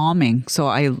it's calming. So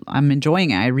I'm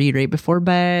enjoying it. I read right before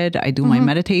bed. I do my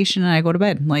meditation and I go to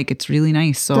bed. Like it's really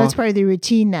nice. So, So that's part of the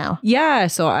routine now. yeah,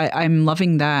 so I'm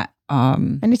loving that.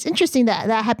 And it's interesting that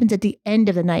that happens at the end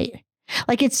of the night.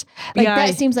 Like it's like Yeah,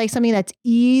 that seems like something that's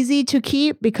easy to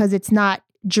keep because it's not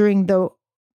during the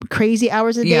crazy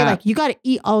hours of the day. Yeah. Like you got to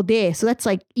eat all day. So that's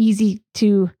like easy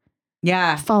to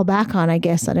Yeah. fall back on, I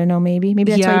guess. I don't know. Maybe that's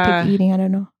why you Yeah. pick eating. I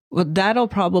don't know. Well, that'll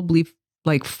probably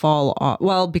like fall off.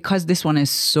 Well, because this one is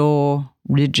so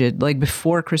rigid. Like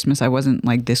before Christmas, I wasn't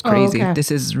like this crazy. okay.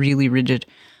 This is really rigid.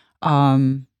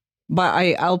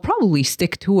 But I'll probably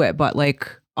stick to it. But like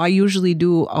I usually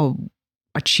do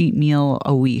a cheat meal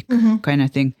a week kind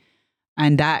of thing.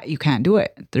 And that you can't do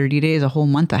it. 30 days, a whole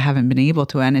month, I haven't been able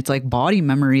to. And it's like body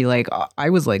memory. Like I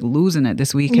was like losing it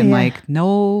this week and Yeah. like,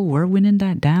 no, we're winning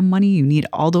that damn money. You need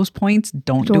all those points.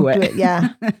 Don't do it. Yeah.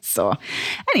 So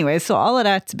anyway, so all of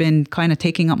that's been kind of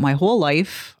taking up my whole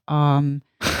life.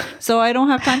 So I don't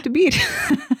have time to beat.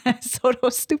 So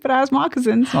those stupid ass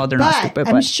moccasins. Well, they're not But stupid,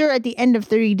 I'm but sure at the end of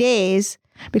 30 days,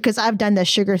 because I've done the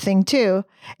sugar thing too,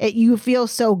 you feel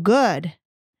so good.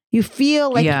 You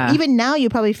feel like Yeah. even now you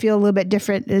probably feel a little bit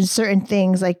different in certain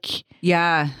things. Like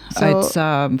yeah, So-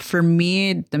 it's for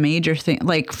me the major thing.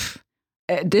 Like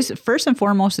this, first and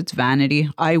foremost, it's vanity.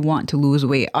 I want to lose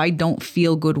weight. I don't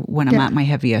feel good when I'm Yeah. at my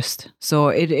heaviest. So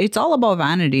it's all about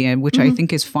vanity, and which I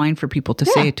think is fine for people to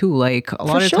say too. Like a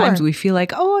lot of sure. times we feel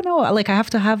like, oh no, like I have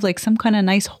to have like some kind of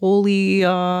nice holy. you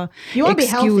want to be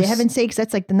healthy. excuse. Heaven's sakes,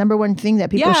 that's like the number one thing that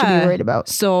people should be Yeah. worried about.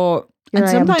 So Here and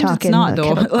I am sometimes it's talking, not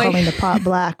though. calling Like, the pot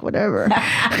black, whatever.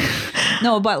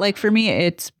 no, but like for me,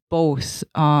 it's both.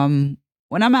 When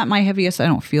I'm at my heaviest, I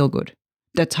don't feel good.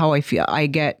 That's how I feel. I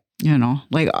get,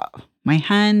 like my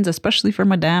hands, especially for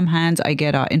my damn hands, I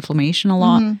get inflammation a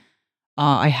lot. Mhm.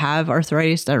 I have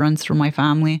arthritis that runs through my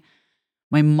family.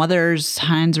 My mother's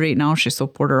hands right now, she's so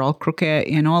poor, they're all crooked,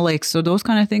 like, so those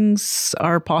kind of things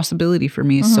are a possibility for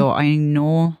me. So I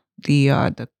know the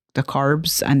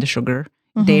carbs and the sugar.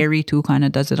 Dairy too kind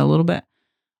of does it a little bit.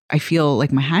 I feel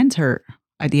like my hands hurt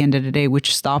at the end of the day,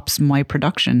 which stops my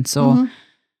production. So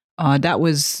that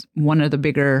was one of the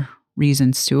bigger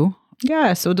reasons too.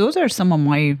 Yeah, so those are some of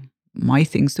my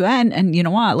things too. And you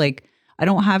know what? Like I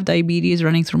don't have diabetes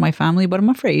running through my family, but I'm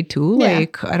afraid too. Yeah.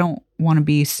 Like I don't want to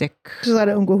be sick. There's a lot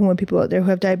of Ungahuma people out there who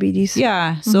have diabetes.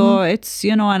 Yeah. So it's,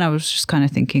 and I was just kind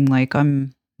of thinking like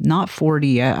I'm not 40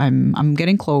 yet. I'm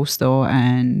getting close though.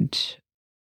 And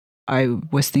I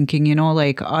was thinking,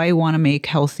 like I want to make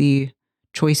healthy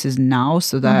choices now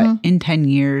so that in 10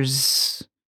 years,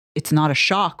 it's not a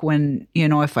shock when,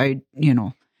 if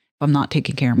I'm not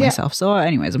taking care of Yeah. myself. So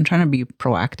anyways, I'm trying to be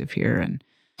proactive here and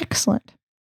Excellent.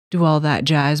 do all that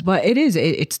jazz. But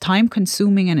it's time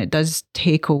consuming and it does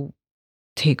take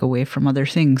away from other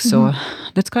things. So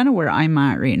that's kind of where I'm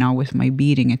at right now with my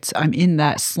beating. I'm in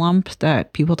that slump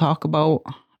that people talk about.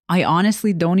 I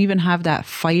honestly don't even have that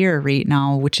fire right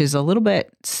now, which is a little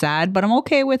bit sad, but I'm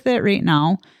okay with it right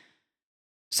now.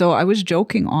 So I was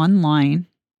joking online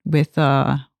with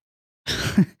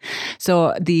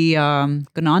so the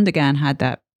Ganondagan had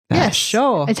that Yes.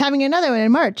 show. It's having another one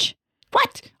in March.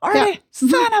 What? Are Yeah. they?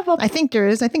 Son of a I think there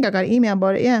is. I think I got an email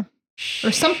about it. Yeah.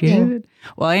 Or something. Shit.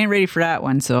 Well, I ain't ready for that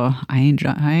one, so I ain't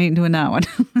doing that one.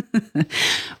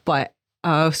 But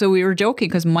So we were joking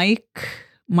because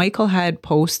Michael had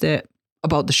posted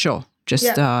about the show, just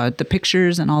the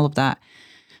pictures and all of that.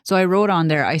 So I wrote on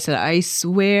there, I said, I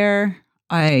swear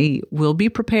I will be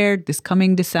prepared this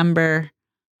coming December.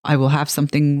 I will have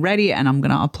something ready and I'm going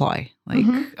to apply. Like,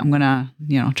 I'm going to,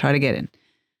 try to get in.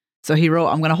 So he wrote,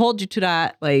 I'm going to hold you to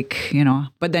that. Like,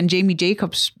 but then Jamie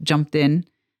Jacobs jumped in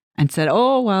and said,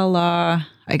 oh, well,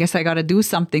 I guess I got to do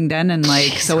something then. And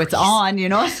like, so it's on,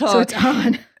 So it's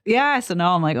on. Yeah. So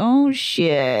now I'm like, oh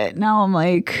shit. Now I'm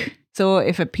like, so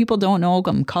if people don't know,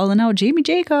 I'm calling out Jamie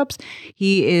Jacobs.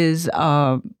 He is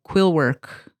quill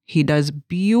work. He does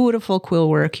beautiful quill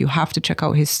work. You have to check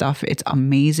out his stuff. It's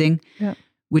amazing. Yeah.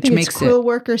 Which makes quill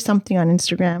work or something on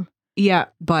Instagram. Yeah,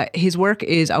 but his work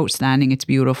is outstanding. It's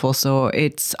beautiful. So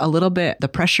it's a little bit, the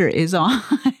pressure is on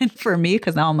for me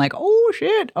because now I'm like, oh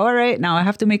shit. All right. Now I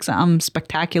have to make something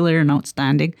spectacular and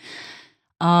outstanding.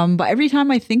 But every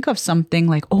time I think of something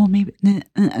like, oh, maybe,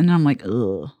 and I'm like,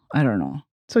 ugh, I don't know.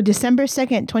 So December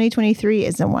 2nd, 2023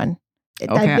 is the one.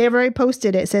 Okay. They've already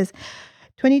posted it. It says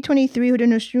 2023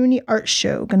 Hudenostruni Art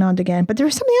Show, Ganond again. But there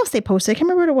was something else they posted. I can't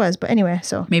remember what it was. But anyway,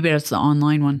 so. Maybe that's the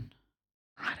online one.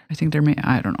 I think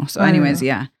I don't know. So anyways,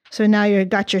 yeah. So now you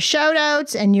got your shout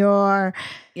outs and you're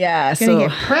going to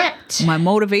get prepped. My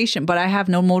motivation, but I have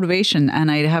no motivation and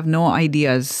I have no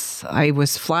ideas. I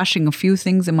was flashing a few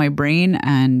things in my brain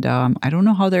and I don't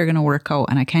know how they're going to work out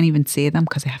and I can't even say them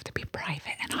because they have to be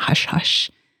private and hush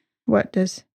hush. What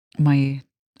does? My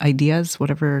ideas,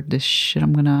 whatever this shit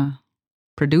I'm going to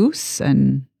produce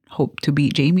and hope to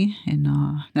beat Jamie. And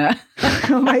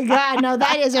oh my God, no,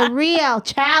 that is a real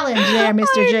challenge there,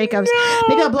 Mr. Jacobs.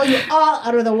 Maybe I'll blow you all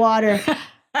out of the water.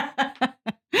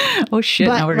 Oh shit,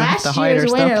 but now we're going to have to hide our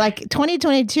winner, stuff. like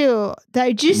 2022,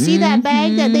 did you see that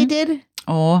bag that they did?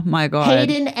 Oh my God.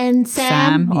 Hayden and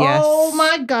Sam. Yes. Oh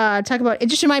my God. Talk about, it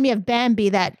just reminded me of Bambi,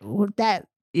 that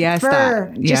yes,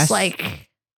 fur. yes. Just like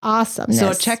awesomeness.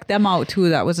 So check them out too.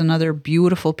 That was another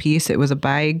beautiful piece. It was a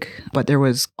bag, but there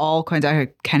was all kinds. I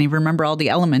can't even remember all the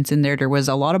elements in there. There was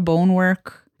a lot of bone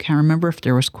work. Can't remember if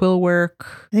there was quill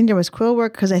work. I think there was quill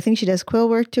work because I think she does quill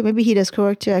work too. Maybe he does quill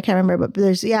work too. I can't remember. But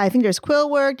I think there's quill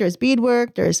work. There's bead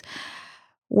work. There's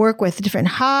work with different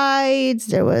hides.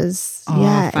 There was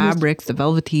fabrics, the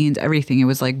velveteens, everything. It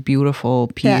was like beautiful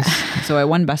piece. Yeah. So I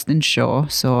won best in show.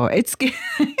 So it's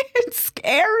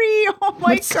scary. Oh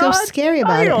my What's God. so scary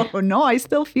about it? I don't know. I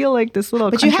still feel like this little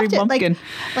country bumpkin.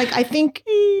 Like I think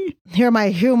who am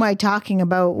I talking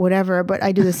about whatever, but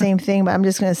I do the same thing, but I'm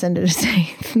just going to send it to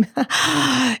say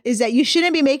is that you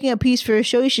shouldn't be making a piece for a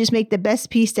show. You should just make the best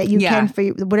piece that you can for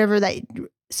whatever that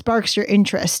sparks your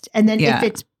interest. And then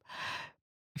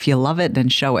if you love it, then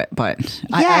show it. But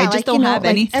I just don't have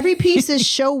any. Every piece is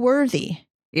show worthy.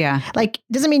 Yeah. Like,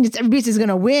 doesn't mean every piece is going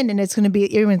to win and it's going to be,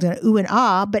 everyone's going to ooh and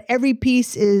ah, but every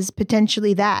piece is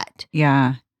potentially that.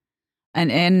 Yeah.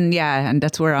 And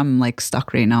that's where I'm like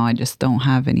stuck right now. I just don't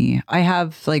have any. I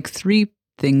have like 3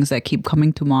 things that keep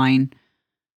coming to mind.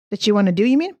 That you want to do,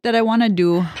 you mean? That I want to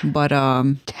do, but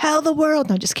tell the world.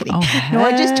 No, just kidding. Oh, no,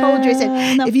 I just told you. I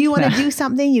said, if you want to do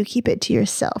something, you keep it to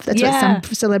yourself. That's what some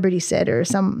celebrity said, or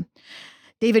some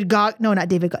David Goggins. No, not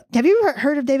David Goggins. Have you ever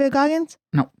heard of David Goggins?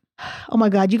 No. Oh my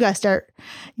God, you gotta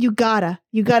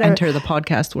enter the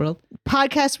podcast world.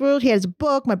 Podcast world. He has a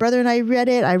book. My brother and I read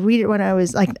it. I read it when I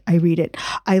was like, I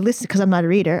listen because I'm not a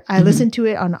reader. I listen to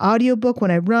it on audiobook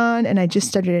when I run, and I just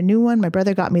started a new one. My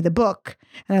brother got me the book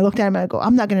and I looked at him and I go,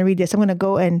 I'm not going to read this. I'm going to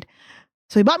go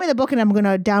so he bought me the book and I'm going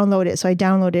to download it. So I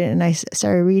downloaded it and I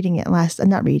started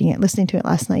listening to it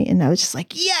last night. And I was just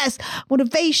like, yes,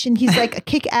 motivation. He's like a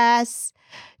kick-ass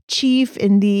chief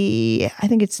in I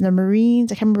think it's the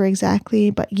Marines. I can't remember exactly,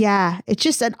 but yeah, it's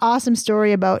just an awesome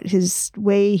story about his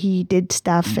way he did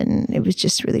stuff. And it was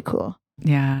just really cool.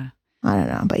 Yeah. I don't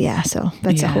know, but yeah, so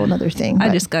that's a whole nother thing. I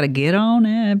just got to get on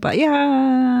it. But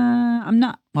yeah, I'm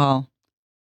not,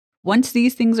 once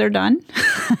these things are done,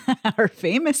 our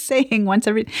famous saying,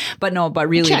 but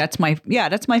really that's my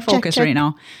focus right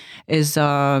now is,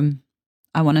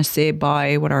 I want to say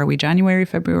by, what are we, January,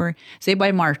 February? Say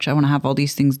by March, I want to have all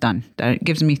these things done. That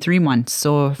gives me 3 months.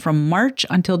 So from March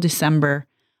until December,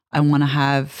 I want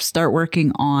to start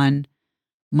working on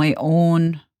my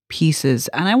own pieces.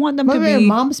 And I want them to be your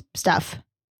mom's stuff.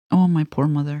 Oh, my poor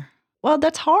mother. Well,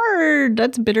 that's hard.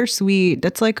 That's bittersweet.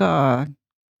 That's like that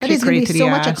is going to be so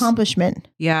much accomplishment.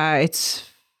 Yeah, it's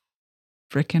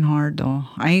freaking hard though.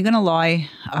 I ain't going to lie.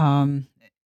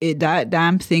 That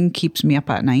damn thing keeps me up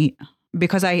at night.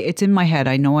 Because it's in my head.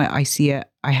 I know it. I see it.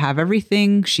 I have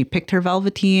everything. She picked her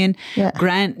velveteen. Yeah.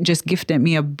 Grant just gifted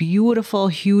me a beautiful,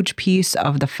 huge piece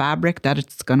of the fabric that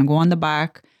it's going to go on the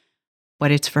back.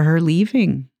 But it's for her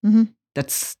leaving. Mm-hmm.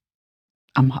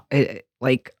 it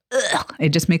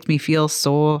just makes me feel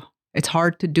so, it's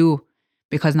hard to do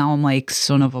because now I'm like,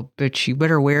 son of a bitch, you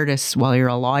better wear this while you're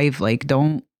alive. Like,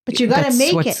 don't. But you got to That's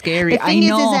make what's it. scary. The thing I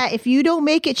know. is that if you don't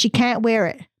make it, she can't wear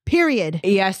it. Period.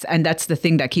 Yes. And that's the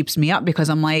thing that keeps me up because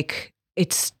I'm like,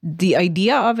 it's the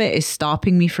idea of it is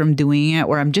stopping me from doing it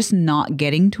or I'm just not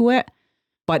getting to it.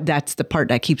 But that's the part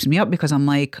that keeps me up because I'm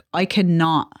like, I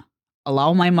cannot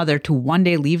allow my mother to one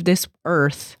day leave this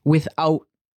earth without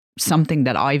something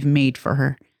that I've made for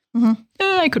her. Mm-hmm.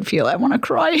 I could feel it. I want to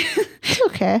cry. It's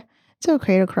okay. It's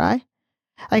okay to cry.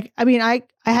 Like, I mean, I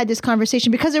had this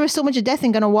conversation because there was so much death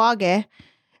in Ganawage.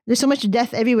 There's so much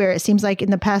death everywhere. It seems like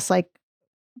in the past, like,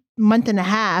 month and a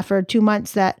half or 2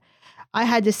 months that I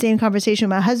had the same conversation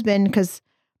with my husband because,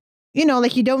 you know,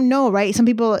 like you don't know, right? Some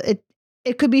people,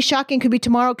 it could be shocking, could be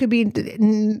tomorrow, could be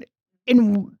in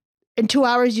 2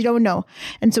 hours, you don't know.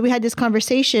 And so we had this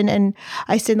conversation and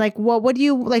I said like, well, what would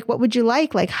you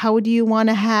like? Like, how do you want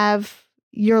to have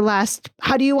your last,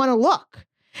 how do you want to look?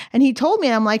 And he told me,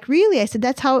 and I'm like, really? I said,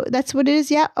 that's what it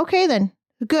is. Yeah. Okay, then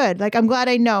good. Like, I'm glad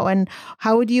I know. And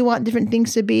how do you want different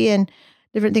things to be and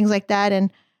different things like that?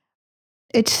 And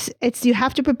it's, you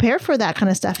have to prepare for that kind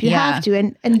of stuff. You have to.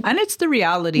 And it's the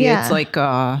reality. Yeah. It's like,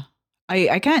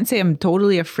 I can't say I'm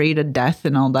totally afraid of death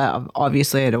and all that.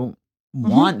 Obviously I don't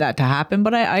want that to happen,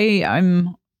 but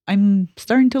I'm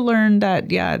starting to learn that,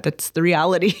 that's the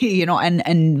reality, you know,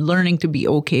 and learning to be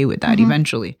okay with that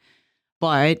eventually.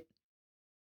 But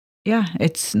yeah,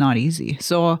 it's not easy.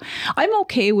 So I'm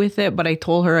okay with it. But I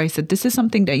told her, I said, this is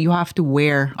something that you have to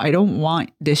wear. I don't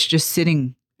want this just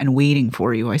sitting and waiting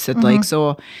for you. I said, like,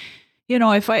 so, you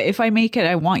know, if I make it,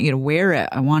 I want you to wear it.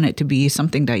 I want it to be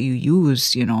something that you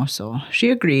use, you know. So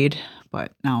she agreed.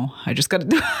 But now I just got to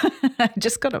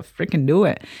freaking do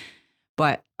it.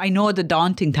 But I know the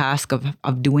daunting task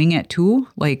of doing it too,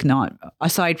 like not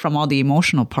aside from all the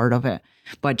emotional part of it,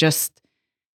 but just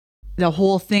the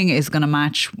whole thing is going to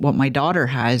match what my daughter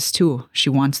has too. She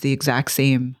wants the exact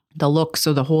same, the look.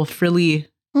 So the whole frilly,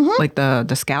 like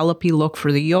the scallopy look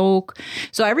for the yoke.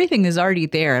 So everything is already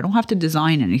there. I don't have to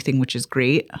design anything, which is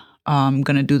great. I'm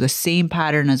going to do the same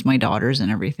pattern as my daughter's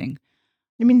and everything.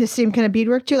 You mean the same kind of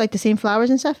beadwork too, like the same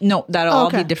flowers and stuff? No, that'll all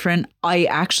be different. I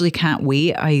actually can't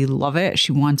wait. I love it.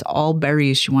 She wants all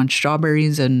berries. She wants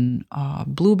strawberries and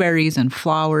blueberries and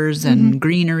flowers and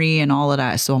greenery and all of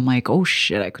that. So I'm like, oh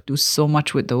shit, I could do so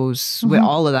much with those, with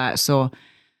all of that. So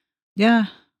yeah,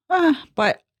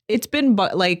 but it's been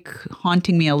like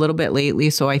haunting me a little bit lately.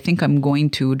 So I think I'm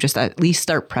going to just at least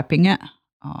start prepping it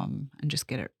and just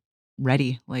get it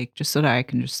ready, like just so that I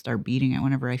can just start beating it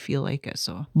whenever I feel like it.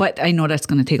 So, but I know that's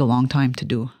going to take a long time to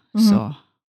do. So,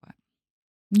 but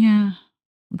yeah,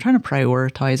 I'm trying to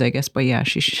prioritize, I guess. But yeah,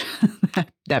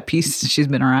 that piece, she's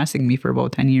been harassing me for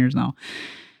about 10 years now.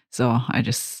 So I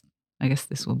guess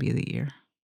this will be the year.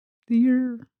 The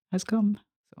year has come.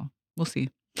 So we'll see.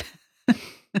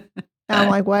 I'm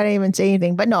like, why did I even say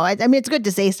anything? But no, I mean, it's good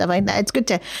to say stuff like that. It's good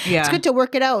to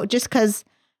work it out just because.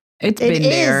 It's been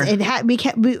there.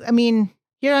 I mean,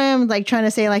 here I am like trying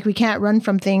to say like we can't run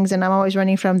from things and I'm always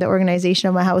running from the organization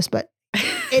of my house, but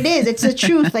it's the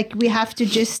truth. Like we have to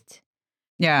just.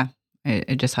 Yeah,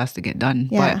 it just has to get done.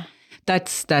 Yeah.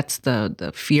 But that's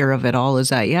the fear of it all is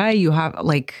that, you have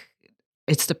like,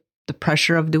 it's the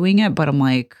pressure of doing it, but I'm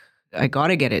like, I got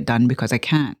to get it done because I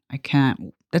can't.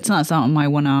 That's not something I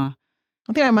want to.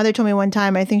 I think my mother told me one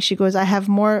time, I think she goes, I have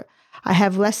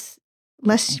less,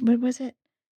 what was it?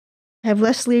 I have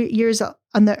less years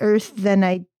on the earth than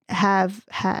I have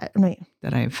had.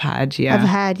 That I've had, yeah. I've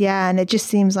had, yeah. And it just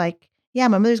seems like, my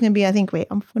mother's going to be, I'm going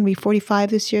to be 45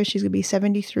 this year. She's going to be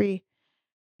 73.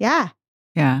 Yeah.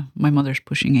 Yeah. My mother's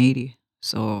pushing 80.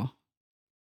 So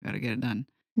got to get it done.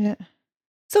 Yeah.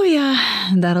 So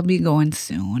yeah, that'll be going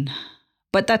soon.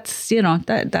 But that's,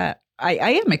 that I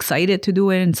am excited to do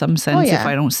it in some sense if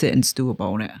I don't sit and stew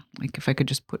about it. Like if I could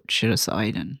just put shit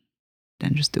aside and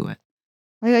then just do it.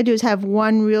 All you gotta do is have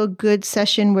one real good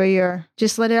session where you're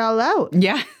just let it all out.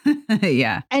 Yeah.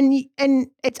 Yeah. And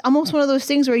it's almost one of those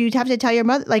things where you'd have to tell your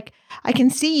mother, like, I can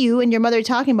see you and your mother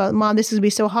talking about, Mom, this is gonna be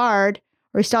so hard,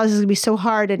 or Stella, this is gonna be so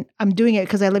hard, and I'm doing it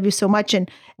because I love you so much. And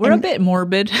we're a bit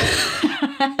morbid.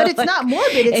 But it's not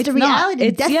morbid. It's the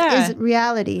reality. Death is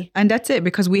reality. And that's it,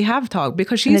 because we have talked,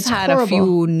 because she's had a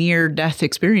few near-death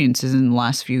experiences in the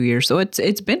last few years. So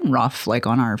it's been rough, like,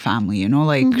 on our family,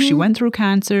 like she went through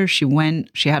cancer. She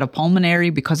had a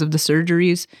pulmonary because of the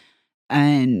surgeries.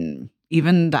 And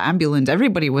even the ambulance,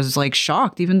 everybody was like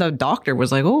shocked. Even the doctor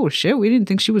was like, oh shit, we didn't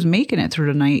think she was making it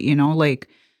through the night, like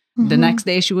the next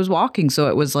day she was walking. So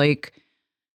it was like,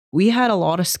 we had a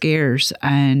lot of scares.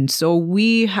 And so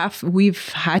we've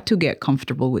had to get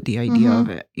comfortable with the idea of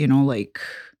it. You know, like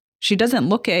she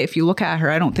doesn't if you look at her,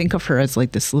 I don't think of her as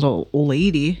like this little old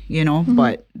lady, you know,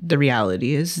 but the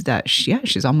reality is that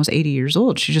she's almost 80 years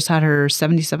old. She just had her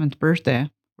 77th birthday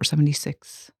or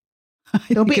 76.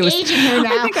 Don't be aging her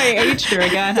now. I think I aged her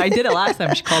again. I did it last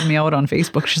time. She called me out on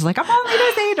Facebook. She's like, I'm only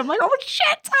this age. I'm like, oh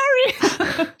shit,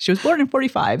 sorry. She was born in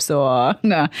 45. So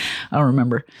no, I don't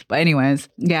remember. But anyways,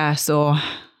 yeah. So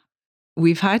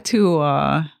we've had to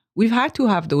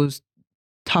have those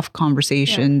tough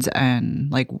conversations. And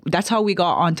like, that's how we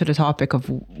got onto the topic of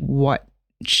what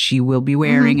she will be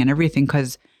wearing and everything.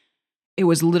 Cause it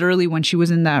was literally when she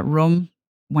was in that room,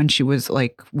 when she was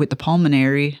like with the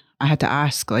pulmonary, I had to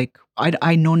ask, like,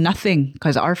 I know nothing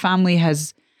because our family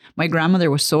my grandmother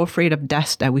was so afraid of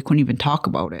death that we couldn't even talk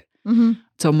about it.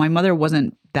 So my mother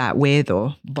wasn't that way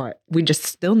though, but we just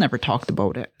still never talked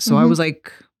about it. So I was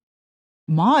like,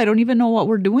 Ma, I don't even know what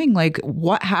we're doing. Like,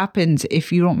 what happens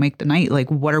if you don't make the night?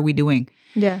 Like, what are we doing?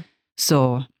 Yeah.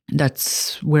 So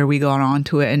that's where we got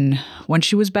onto it. And when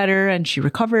she was better and she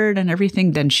recovered and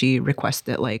everything, then she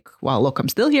requested like, well, look, I'm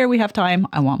still here. We have time.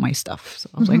 I want my stuff. So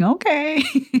I was like, okay.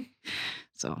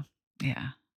 So, yeah.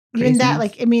 Even that,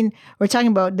 like, I mean, we're talking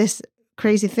about this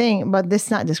crazy thing, but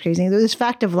not this crazy, this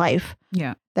fact of life.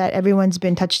 Yeah. That everyone's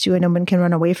been touched to and no one can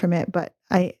run away from it. But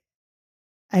I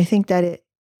think that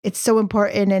it's so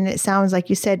important, and it sounds like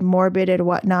you said morbid and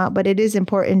whatnot, but it is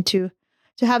important to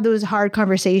have those hard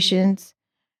conversations.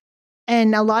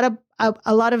 And a lot of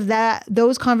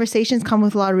those conversations come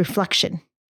with a lot of reflection.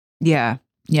 Yeah.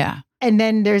 Yeah. And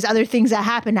then there's other things that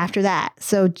happen after that.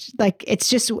 So like,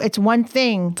 it's one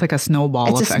thing. It's like a snowball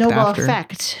effect. It's a snowball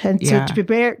effect. And so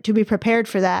to be prepared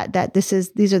for that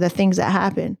these are the things that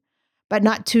happen, but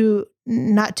not to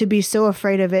be so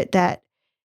afraid of it that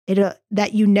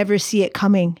you never see it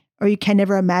coming or you can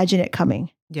never imagine it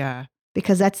coming. Yeah.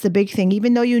 Because that's the big thing.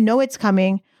 Even though you know it's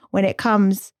coming, when it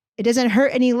comes, it doesn't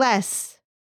hurt any less,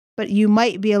 but you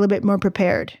might be a little bit more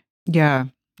prepared. Yeah.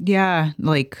 Yeah.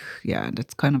 Like, yeah,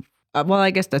 that's kind of, well,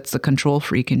 I guess that's the control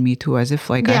freak in me too, as if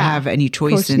like I have any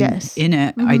choice in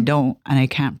it. I don't, and I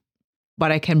can't,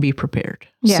 but I can be prepared.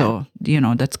 Yeah. So, you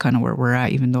know, that's kind of where we're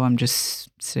at, even though I'm just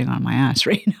sitting on my ass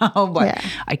right now, but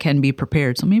I can be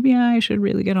prepared. So maybe I should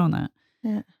really get on that.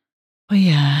 Yeah. But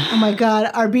yeah. Oh my God.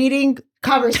 Our beating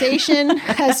conversation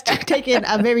has taken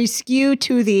a very skew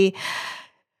to the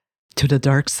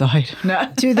dark side.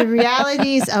 To the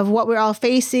realities of what we're all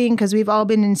facing, because we've all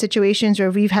been in situations where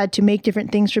we've had to make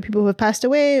different things for people who have passed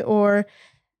away or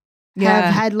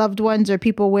have had loved ones or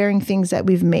people wearing things that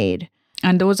we've made.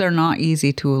 And those are not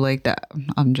easy to like that.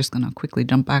 I'm just going to quickly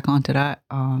jump back onto that.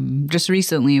 Just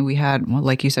recently we had, well,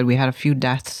 like you said, we had a few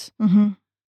deaths.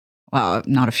 Well,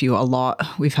 not a few, a lot.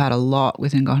 We've had a lot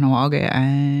within Kahnawake.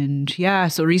 And yeah,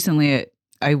 so recently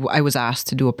I was asked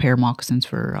to do a pair of moccasins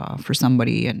for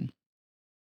somebody.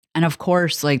 And of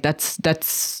course, like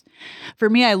that's for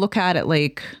me, I look at it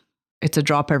like it's a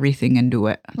drop everything and do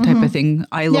it type of thing.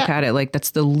 I look at it like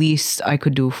that's the least I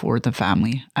could do for the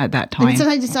family at that time. And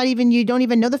sometimes it's not even, you don't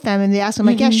even know the family. And they ask them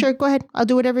like, yeah, sure, go ahead. I'll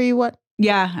do whatever you want.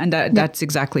 Yeah. And that's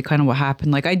exactly kind of what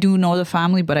happened. Like I do know the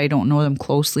family, but I don't know them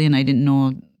closely. And I didn't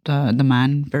know the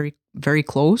man very, very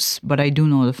close, but I do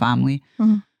know the family.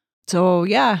 So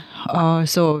yeah.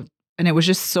 And it was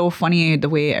just so funny the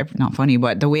way, not funny,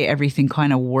 but the way everything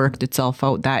kind of worked itself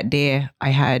out that day. I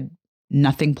had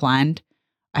nothing planned.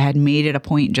 I had made it a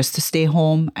point just to stay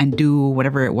home and do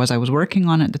whatever it was I was working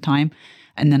on at the time.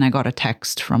 And then I got a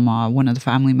text from one of the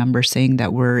family members saying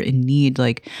that we're in need.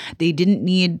 Like they didn't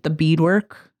need the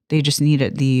beadwork. They just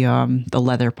needed the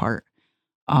leather part.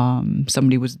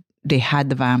 They had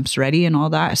the vamps ready and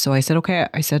all that. So I said, okay.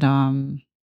 I said,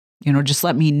 just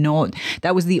let me know.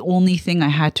 That was the only thing I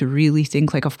had to really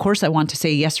think. Like, of course I want to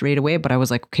say yes right away, but I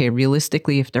was like, okay,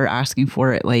 realistically, if they're asking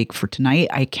for it, like for tonight,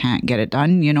 I can't get it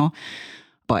done,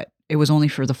 but it was only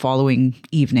for the following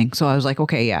evening. So I was like,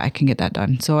 okay, yeah, I can get that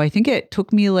done. So I think it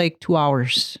took me like 2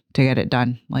 hours to get it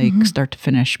done, like start to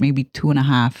finish, maybe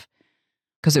 2.5,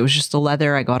 because it was just the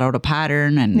leather. I got out a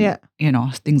pattern and,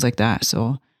 things like that.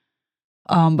 So,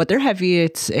 but they're heavy.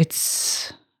 It's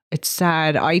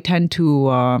sad. I tend to,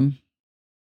 I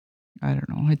don't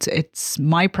know. It's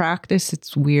my practice.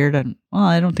 It's weird. And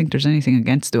I don't think there's anything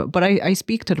against it, but I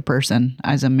speak to the person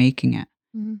as I'm making it.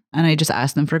 And I just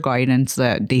ask them for guidance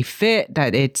that they fit,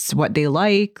 that it's what they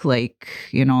like,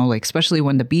 especially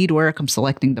when the beadwork, I'm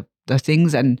selecting the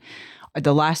things. And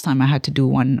the last time I had to do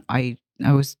one, I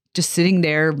was just sitting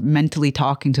there mentally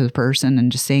talking to the person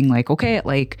and just saying like, okay,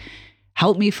 like,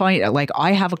 help me find, like,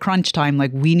 I have a crunch time.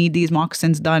 Like, we need these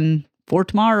moccasins done for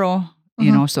tomorrow.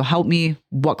 you know, so help me.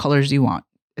 What colors do you want?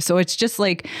 So it's just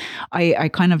like, I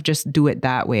kind of just do it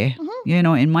that way, you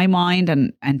know, in my mind,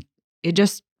 and it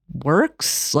just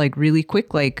works like really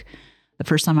quick. Like the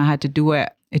first time I had to do it,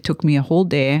 it took me a whole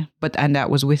day, and that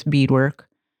was with beadwork.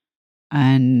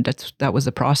 And that was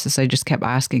the process. I just kept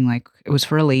asking, like, it was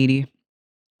for a lady,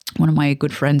 one of my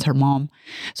good friends, her mom.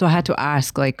 So I had to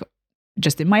ask, like,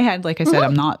 just in my head, like I said,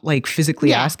 I'm not like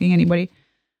physically asking anybody.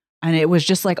 And it was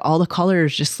just like all the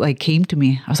colors just like came to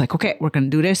me. I was like, okay, we're going to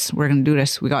do this. We're going to do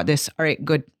this. We got this. All right,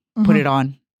 good. Put it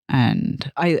on.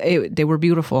 And they were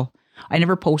beautiful. I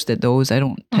never posted those. I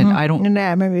don't. No, I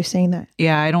remember you saying that.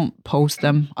 Yeah, I don't post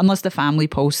them unless the family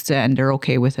posts it and they're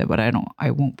okay with it. But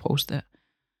I won't post it.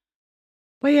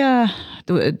 But yeah,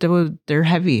 they're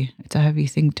heavy. It's a heavy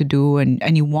thing to do.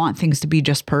 And you want things to be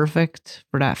just perfect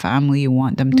for that family. You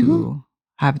want them to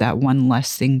have that one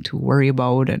less thing to worry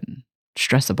about and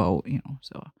stress about, you know.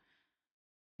 So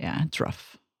yeah, it's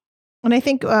rough. And I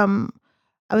think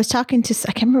I was talking to,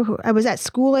 I can't remember who, I was at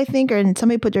school, I think, and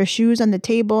somebody put their shoes on the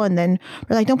table, and then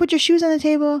we're like, don't put your shoes on the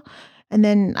table. And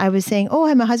then I was saying,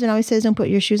 oh, my husband always says, don't put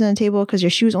your shoes on the table because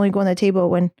your shoes only go on the table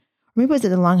when, maybe it was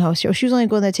at the Longhouse, your shoes only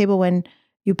go on the table when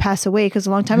you pass away, because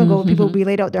a long time ago, people would be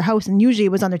laid out their house, and usually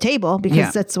it was on their table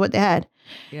because that's what they had.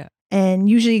 Yeah. And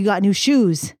usually you got new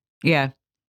shoes. Yeah.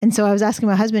 And so I was asking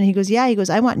my husband, he goes,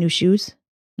 I want new shoes.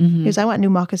 He goes, I want new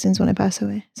moccasins when I pass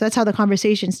away. So that's how the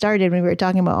conversation started when we were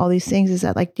talking about all these things, is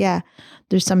that like, yeah,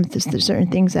 there's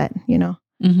certain things that, you know.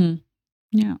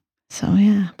 Yeah. So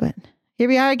yeah, but here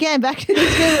we are again, back to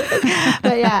this.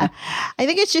 But yeah, I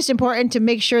think it's just important to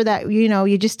make sure that, you know,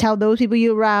 you just tell those people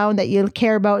you around that you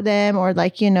care about them, or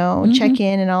like, you know, check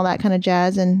in and all that kind of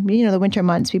jazz. And, you know, the winter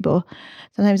months, people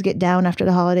sometimes get down after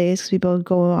the holidays because people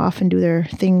go off and do their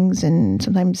things. And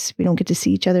sometimes we don't get to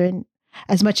see each other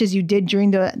as much as you did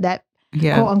during that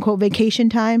quote unquote vacation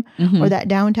time or that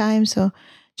downtime. So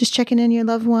just checking in your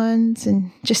loved ones,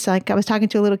 and just like I was talking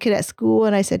to a little kid at school,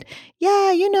 and I said,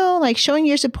 yeah, you know, like showing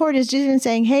your support is just in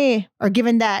saying, hey, or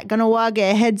giving that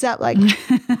Ganawaga a heads up, like,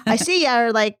 I see ya,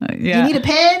 or like, you need a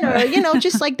pen, or, you know,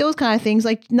 just like those kind of things,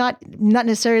 like not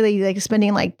necessarily like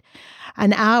spending like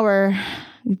an hour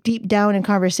deep down in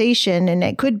conversation, and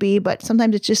it could be, but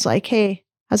sometimes it's just like, hey,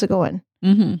 how's it going?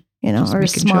 You know, just or a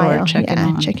smile,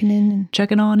 checking in.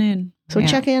 Checking on in. So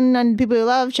check in on people you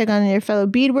love, check on your fellow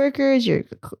bead workers, your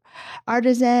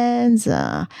artisans,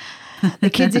 the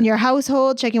kids in your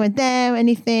household, checking with them,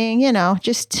 anything, you know,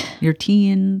 just. Your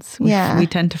teens. We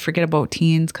tend to forget about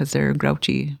teens because they're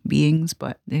grouchy beings,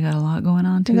 but they got a lot going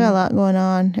on too. They got a lot going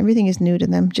on. Everything is new to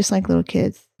them, just like little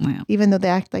kids. Yeah. Even though they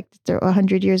act like they're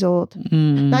 100 years old.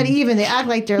 Not even, they act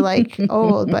like they're like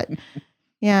old, but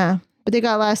yeah. But they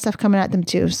got a lot of stuff coming at them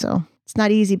too. So it's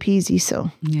not easy peasy. So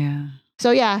yeah.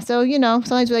 So, you know,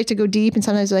 sometimes we like to go deep, and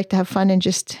sometimes we like to have fun and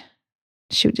just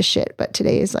shoot the shit. But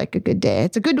today is like a good day.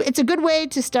 It's a good way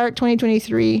to start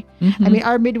 2023. I mean,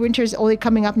 our midwinter is only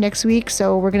coming up next week,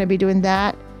 so we're going to be doing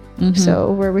that.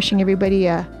 So we're wishing everybody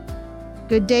a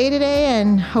good day today,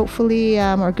 and hopefully,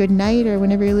 or good night, or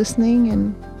whenever you're listening.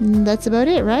 And that's about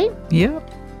it, right?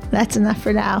 Yep. That's enough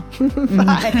for now.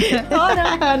 Bye. Oh,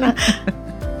 no.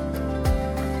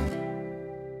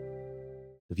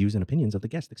 The views and opinions of the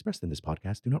guests expressed in this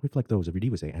podcast do not reflect those of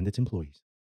Redeewase and its employees.